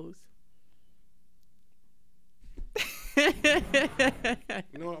sucked toes.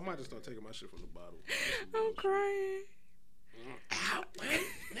 You know what? I might just start taking my shit from the bottle. I'm crying. Ow, Swing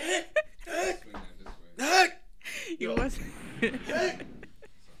that this way. You must. It's a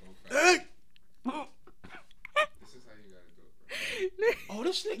whole fact. This is how you gotta do it, bro. Oh,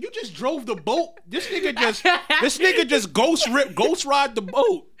 this nigga, you just drove the boat. This nigga just ghost ride the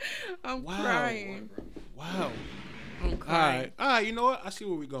boat. I'm Wow. crying. Wow. I'm crying. All right. You know what? I see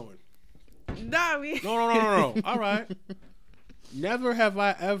where we're going. Nah, No. All right. Never have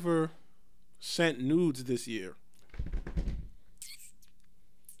I ever sent nudes this year.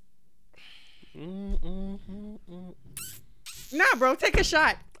 Nah, bro, take a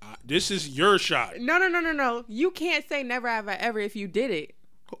shot. This is your shot. No. You can't say never have I ever if you did it,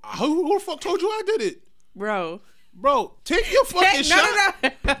 Who the fuck told you I did it? bro. Bro, take your fucking shot. No.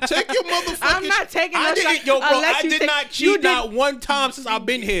 Take your motherfucking I'm not taking no I didn't, shot yo, bro, unless I you did take- not you cheat did- not one time since I've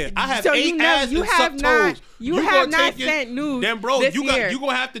been here. I have So 8 ass you and have sucked not. toes. You gonna have not take it- sent nudes. Then, bro, this you year.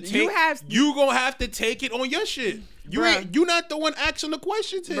 gonna have to take. You gonna have to take it on your shit. You not the one asking the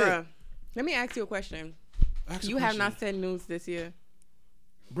questions here. Bruh, let me ask you a question. Ask a You have question. not sent nudes this year.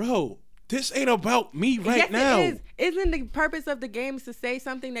 Bro, this ain't about me right Yes, now. it is. Isn't the purpose of the game is to say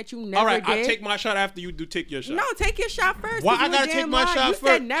something that you never All right, did? I'll take my shot after you do take your shot. No, take your shot first. Why 'cause I you gotta a take damn my liar. shot You first?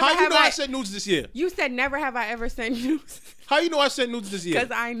 said never How you have know I sent nudes this year? You said never have I ever sent nudes. How you know I sent nudes this year?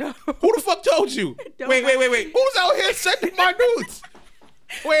 Because I know. Who the fuck told you? Don't Wait. lie. Who's out here sending my nudes?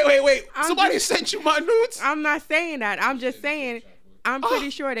 Wait. I'm Somebody just- sent you my nudes? I'm not saying that. I'm just saying I'm pretty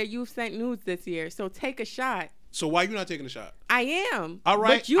sure that you've sent nudes this year. So take a shot. So why you not taking a shot? I am. All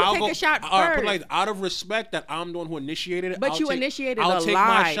right. But you I'll take go- a shot all right, first. put it like, out of respect that I'm the one who initiated it. But I'll you take- initiated I'll a take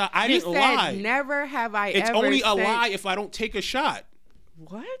lie. my shot. I you didn't said lie. Never have I It's ever only a sent... lie if I don't take a shot.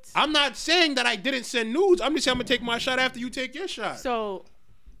 What? I'm not saying that I didn't send nudes. I'm just saying I'm gonna take my shot after you take your shot. So,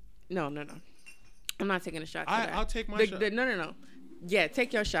 no. I'm not taking a shot. To that. I'll take my shot. No. Yeah,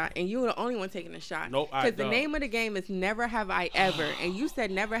 take your shot, and you're the only one taking a shot. Nope, Because the no. name of the game is Never Have I Ever, and you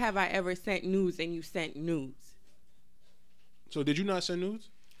said Never Have I Ever sent nudes, and you sent nudes. So did you not send nudes?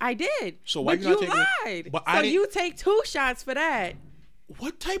 I did. So why but you not you taking? lied. But so I didn't. you take 2 shots for that.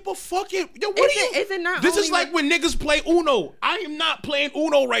 What type of fucking? Yo, what Is are you? it- is it not This is only like when niggas play Uno. I am not playing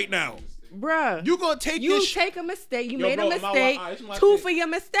Uno right now. Bruh. You gonna take You this? take a mistake. You Yo, made bro, a I'm not- mistake. alright, this is my 2 thing. for your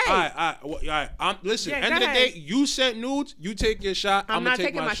mistake. All right. Listen. Yeah, End of go the day, ahead. you sent nudes. You take your shot. I'm I'm not gonna take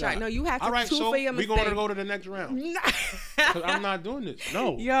taking my shot. No, you have to All right, 2 so for your we gonna mistake. go to the next round. Nah. 'Cause I'm not doing this.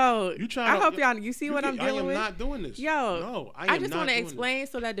 No. Yo, You trying I to- hope y'all. You see what I'm I dealing am with? not doing this. Yo, No, I am just not want to doing explain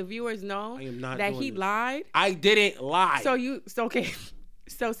so that the viewers know I am not that doing he this. lied. I didn't lie. So okay.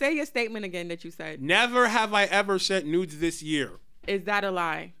 So say your statement again that you said. Never have I ever sent nudes this year. Is that a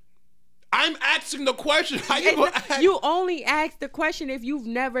lie? I'm asking the question. How you gonna ask? You only ask the question if you've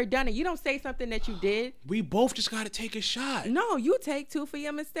never done it. You don't say something that you did. We both just gotta take a shot. No, you take 2 for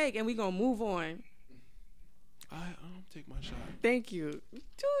your mistake, and we gonna move on. I'll take my shot. Thank you. Dude,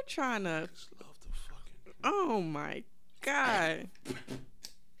 trying to. Just love the fucking. Oh my god.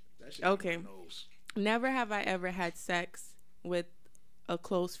 That shit Okay. on my nose. Never have I ever had sex with a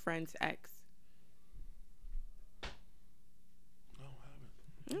close friend's ex.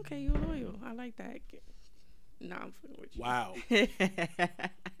 Okay, you're loyal. I like that. Nah, I'm fucking with you. Wow.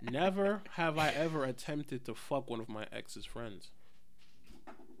 Never have I ever attempted to fuck one of my ex's friends.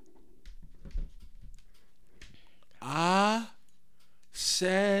 I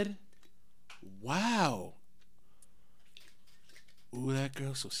said, wow. Ooh, that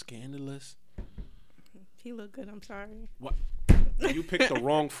girl's so scandalous. He look good. I'm sorry. What? You picked the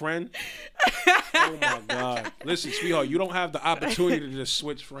wrong friend? Oh my God. Listen, sweetheart, you don't have the opportunity to just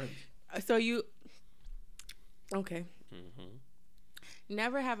switch friends. So you. Okay.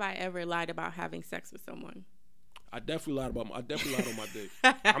 Never have I ever lied about having sex with someone. I definitely lied on my dick.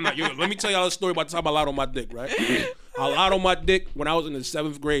 I'm not. Let me tell y'all a story about the time I lied on my dick, right? I lied on my dick when I was in the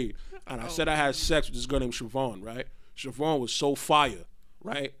 7th grade, and I said I had sex with this girl named Siobhan, right? Siobhan was so fire,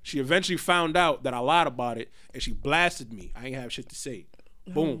 right? She eventually found out that I lied about it, and she blasted me. I ain't have shit to say.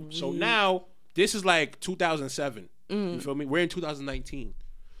 Boom. So now this is like 2007. You feel me? We're in 2019.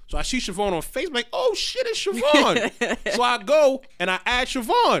 So I see Siobhan on Facebook, like, oh shit, it's Siobhan. So I go and I add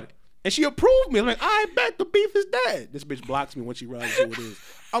Siobhan. And she approved me. I'm like, I bet the beef is dead. This bitch blocks me when she realizes who it is.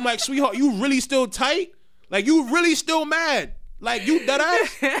 I'm like, sweetheart, you really still tight? Like, you really still mad? Like, you dead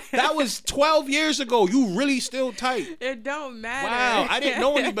ass? That was 12 years ago. You really still tight? It don't matter. Wow, I didn't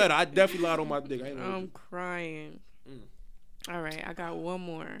know any better. I definitely lied on my dick. I'm crying. All right, I got one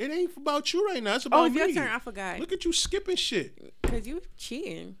more. It ain't about you right now. It's about Oh, it's me. your turn. I forgot. Look at you skipping shit. Because you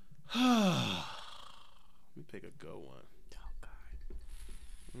cheating. Let me pick a good one. Oh, God.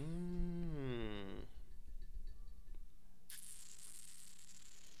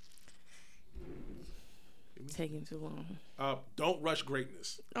 Taking too long. Don't rush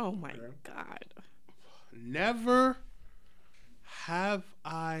greatness. Oh, my God. Never have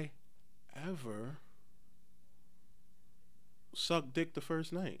I ever sucked dick the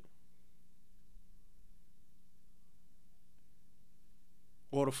first night.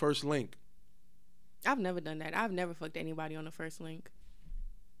 Or the first link. I've never done that. I've never fucked anybody on the first link.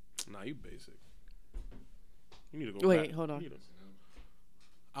 Nah, you basic. You need to go Wait, back. hold on.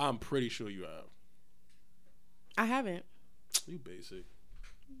 I'm pretty sure you have. I haven't. You basic.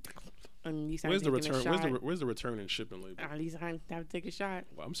 Where's the return? Where's the return and shipping label? At least I have to take a shot.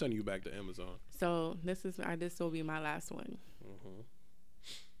 Well, I'm sending you back to Amazon. So this will be my last one.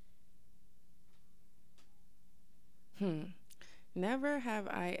 Never have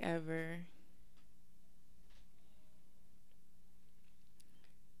I ever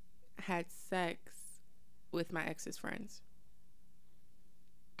had sex with my ex's friends.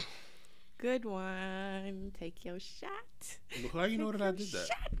 Good one. Take your shot. How you know that I did that?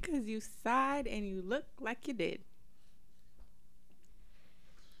 Because you sighed and you look like you did.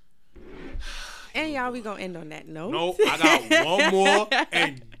 And y'all, we gonna end on that note. No, I got one more,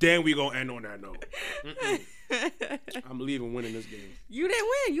 and then we gonna end on that note. I'm leaving winning this game. You didn't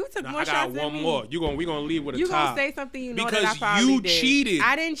win. You took more I shots got than one me. more. We gonna leave with a tie. You gonna say something you know because that I probably you did. cheated.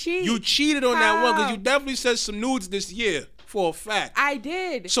 I didn't cheat. You cheated on that one because How? you definitely said some nudes this year for a fact. I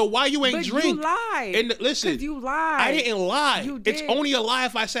did. So why you ain't but drink? You lied. And listen, 'Cause you lied. I didn't lie. You It's did. only a lie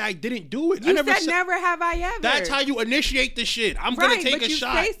if I say I didn't do it. You I never said never have I ever. That's how you initiate the shit. I'm right, gonna take but a you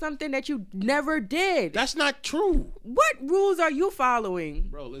shot. say something that you never did. That's not true, What rules are you following?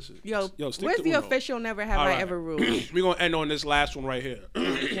 bro. Listen, Yo, stick where's to the Uno. official never have All I right. ever rule? We're gonna end on this last one right here.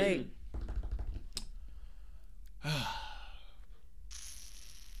 Okay.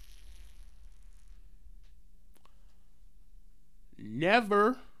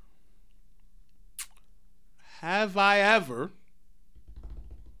 Never have I ever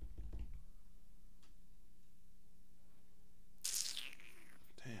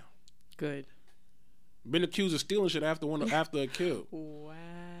Good. been accused of stealing shit after a kill. Wow.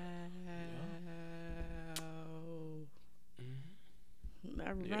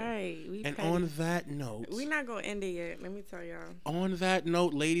 All right. And on that note, we're not gonna end it yet. Let me tell y'all. on that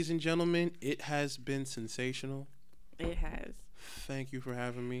note, ladies and gentlemen, it has been sensational. It has. Thank you for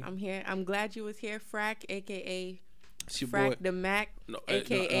having me. I'm here. I'm glad you was here, Frack, aka It's your Frack boy. the Mac, No,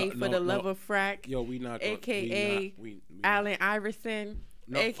 aka no, for no, the no. love of Frack, Yo, we not. AKA Allen Iverson,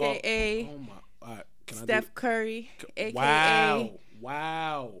 AKA Oh my. All right, can Steph Curry, I do, AKA.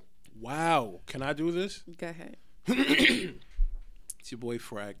 Wow. Can I do this? Go ahead. It's your boy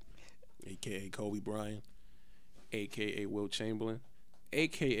Frack, AKA Kobe Bryant, AKA Will Chamberlain,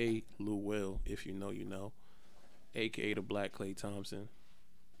 AKA Lou Will, if you know, you know, AKA the Black Klay Thompson,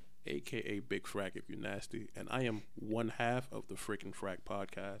 AKA Big Frack if you're nasty, and I am one half of the freaking Frack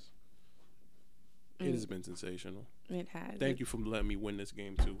podcast. It has been sensational. It has. Thank you for letting me win this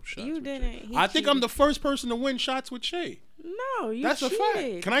game too. Shots You with didn't. Shay. He I think I'm cheated. the first person to win shots with Shay. No, you That's cheated. a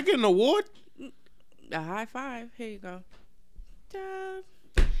fact. Can I get an award? A high five. Here you go. Ta.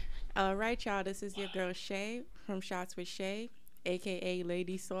 All right, y'all. This is your girl Shay from Shots with Shay, aka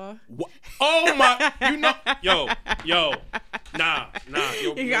Lady Saw. What? Oh my! You know, yo, nah.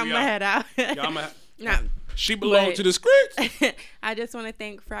 Yo, You got my head out. Nah. She belonged But- to the script. I just want to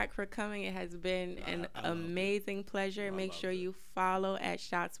thank Frack for coming. It has been an amazing pleasure. Make sure you follow at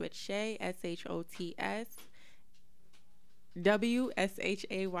Shots with Shay, ShotsWShay.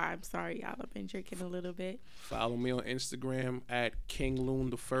 I'm sorry, y'all. I've been drinking a little bit. Follow me on Instagram at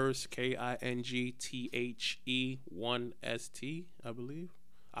KingLoon the First, KingThe1ST, I believe.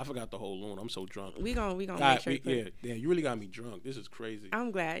 I forgot the whole loon. I'm so drunk. We gonna God, make sure. yeah, damn, you really got me drunk. This is crazy.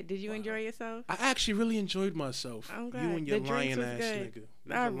 I'm glad. Did you enjoy yourself? I actually really enjoyed myself. I'm You glad. and your The drinks lying was ass good. nigga.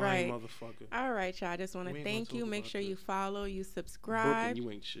 You're All a lying right. motherfucker. All right, y'all. I just want We to ain't gonna thank you. talk Make about sure you this. follow, you Brooklyn, subscribe,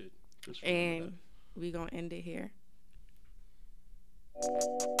 you ain't shit. Just remember and we gonna end it here.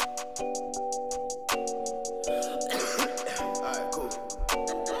 Alright,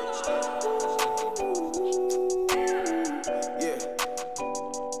 cool. Yeah.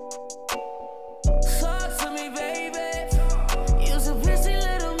 Talk to me, baby. You's a pretty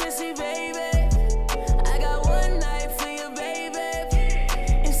little missy, baby. I got one night for you, baby.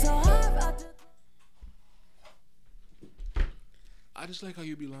 It's so hard out the that. I just like how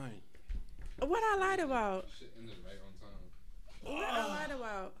you be lying. What I lied about? Shit ended right on time. What I lied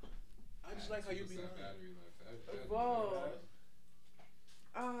about? I just like how you be What's that lying. battery life? That- Whoa.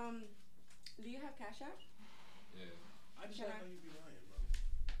 Do you have Cash App? Yeah. I just Can like I- how you be lying, bro.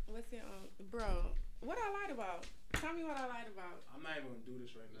 What's your bro? What I lied about? Tell me what I lied about. I'm not even gonna do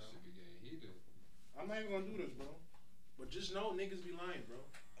this right This now. shit be getting heated. I'm not even gonna do this, bro. But just know niggas be lying, bro.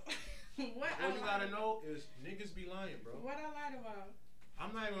 What All you gotta know is niggas be lying, bro. What I lied about?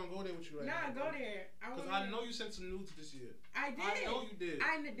 I'm not even gonna go there with you right Nah, now. go there. Because I know you sent some nudes this year. I did. I know you did.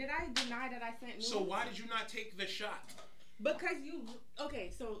 Did I deny that I sent nudes? So why did you not take the shot? Because you. Okay,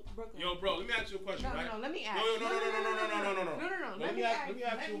 so Brooklyn. Yo, bro, let me ask you a question, No, right? no, let me ask. No. Let me ask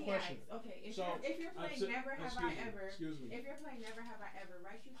you a question. Okay, So, if you're playing excuse Never Have I me, Ever, excuse me. if you're playing Never Have I Ever,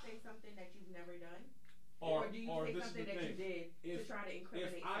 right? You say something that you've never done, Or do you say this is something the that you thing. did to try to If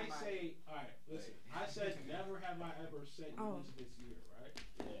incriminate I somebody? say, all right, listen, I said never have I ever said Oh. this year, right?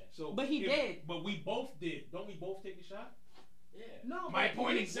 Yeah. So, But he did. But we both did. Don't we both take a shot? Yeah. No, My but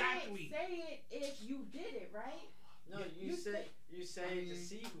point you exactly. can't say it if you did it, right? No, You you say to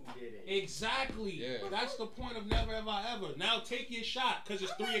see who did it. Exactly. Yeah. That's the point of never have I ever. Now take your shot because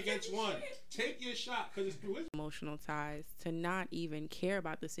it's I'm 3 not against taking 1. shit. Take your shot because it's 3. Emotional ties to not even care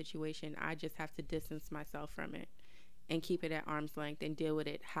about the situation. I just have to distance myself from it and keep it at arm's length and deal with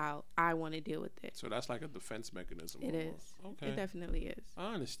it how I want to deal with it. So that's like a defense mechanism. It almost. is. Okay. It definitely is.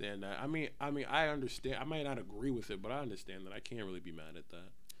 I understand that. I mean, I understand. I might not agree with it, but I understand that. I can't really be mad at that.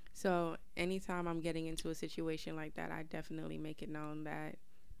 So anytime I'm getting into a situation like that, I definitely make it known that,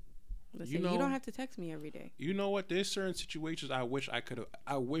 listen, you know- don't have to text me every day. You know what? There's certain situations I wish I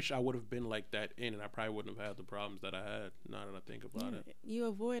would have been like that in, and I probably wouldn't have had the problems that I had. Now that I think about it. You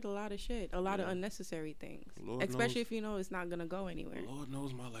avoid a lot of shit, a lot of Yeah. unnecessary things, Lord especially knows. if you know it's not gonna go anywhere. Lord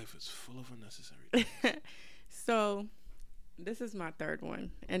knows my life is full of unnecessary. So this is my third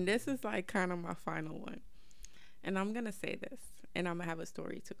one, and this is like kind of my final one. And I'm gonna say this, and I'm gonna have a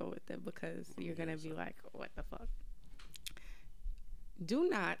story to go with it because you're gonna be like, what the fuck? Do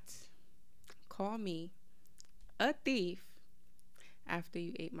not call me a thief after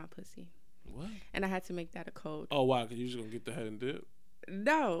you ate my pussy. What? And I had to make that a code. Oh wow! Cause you just gonna get the head and dip?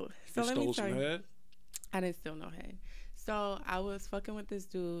 No. So You let me stole tell some you. head? I didn't steal no head. So I was fucking with this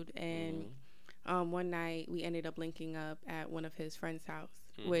dude, and one night we ended up linking up at one of his friend's house,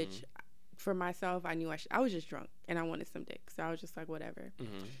 which for myself, I knew I was just drunk and I wanted some dick. So I was just like, whatever.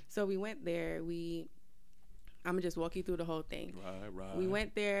 So we went there. I'm gonna just walk you through the whole thing. Right. We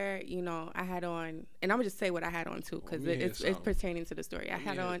went there, you know, I had on, and I'm gonna just say what I had on too, because Let me hear it's something. pertaining to the story. I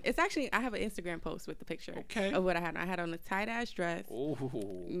had hear on, it's actually, I have an Instagram post with the picture Okay. of what I had on. I had on a tight ass dress,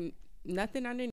 Oh. nothing underneath.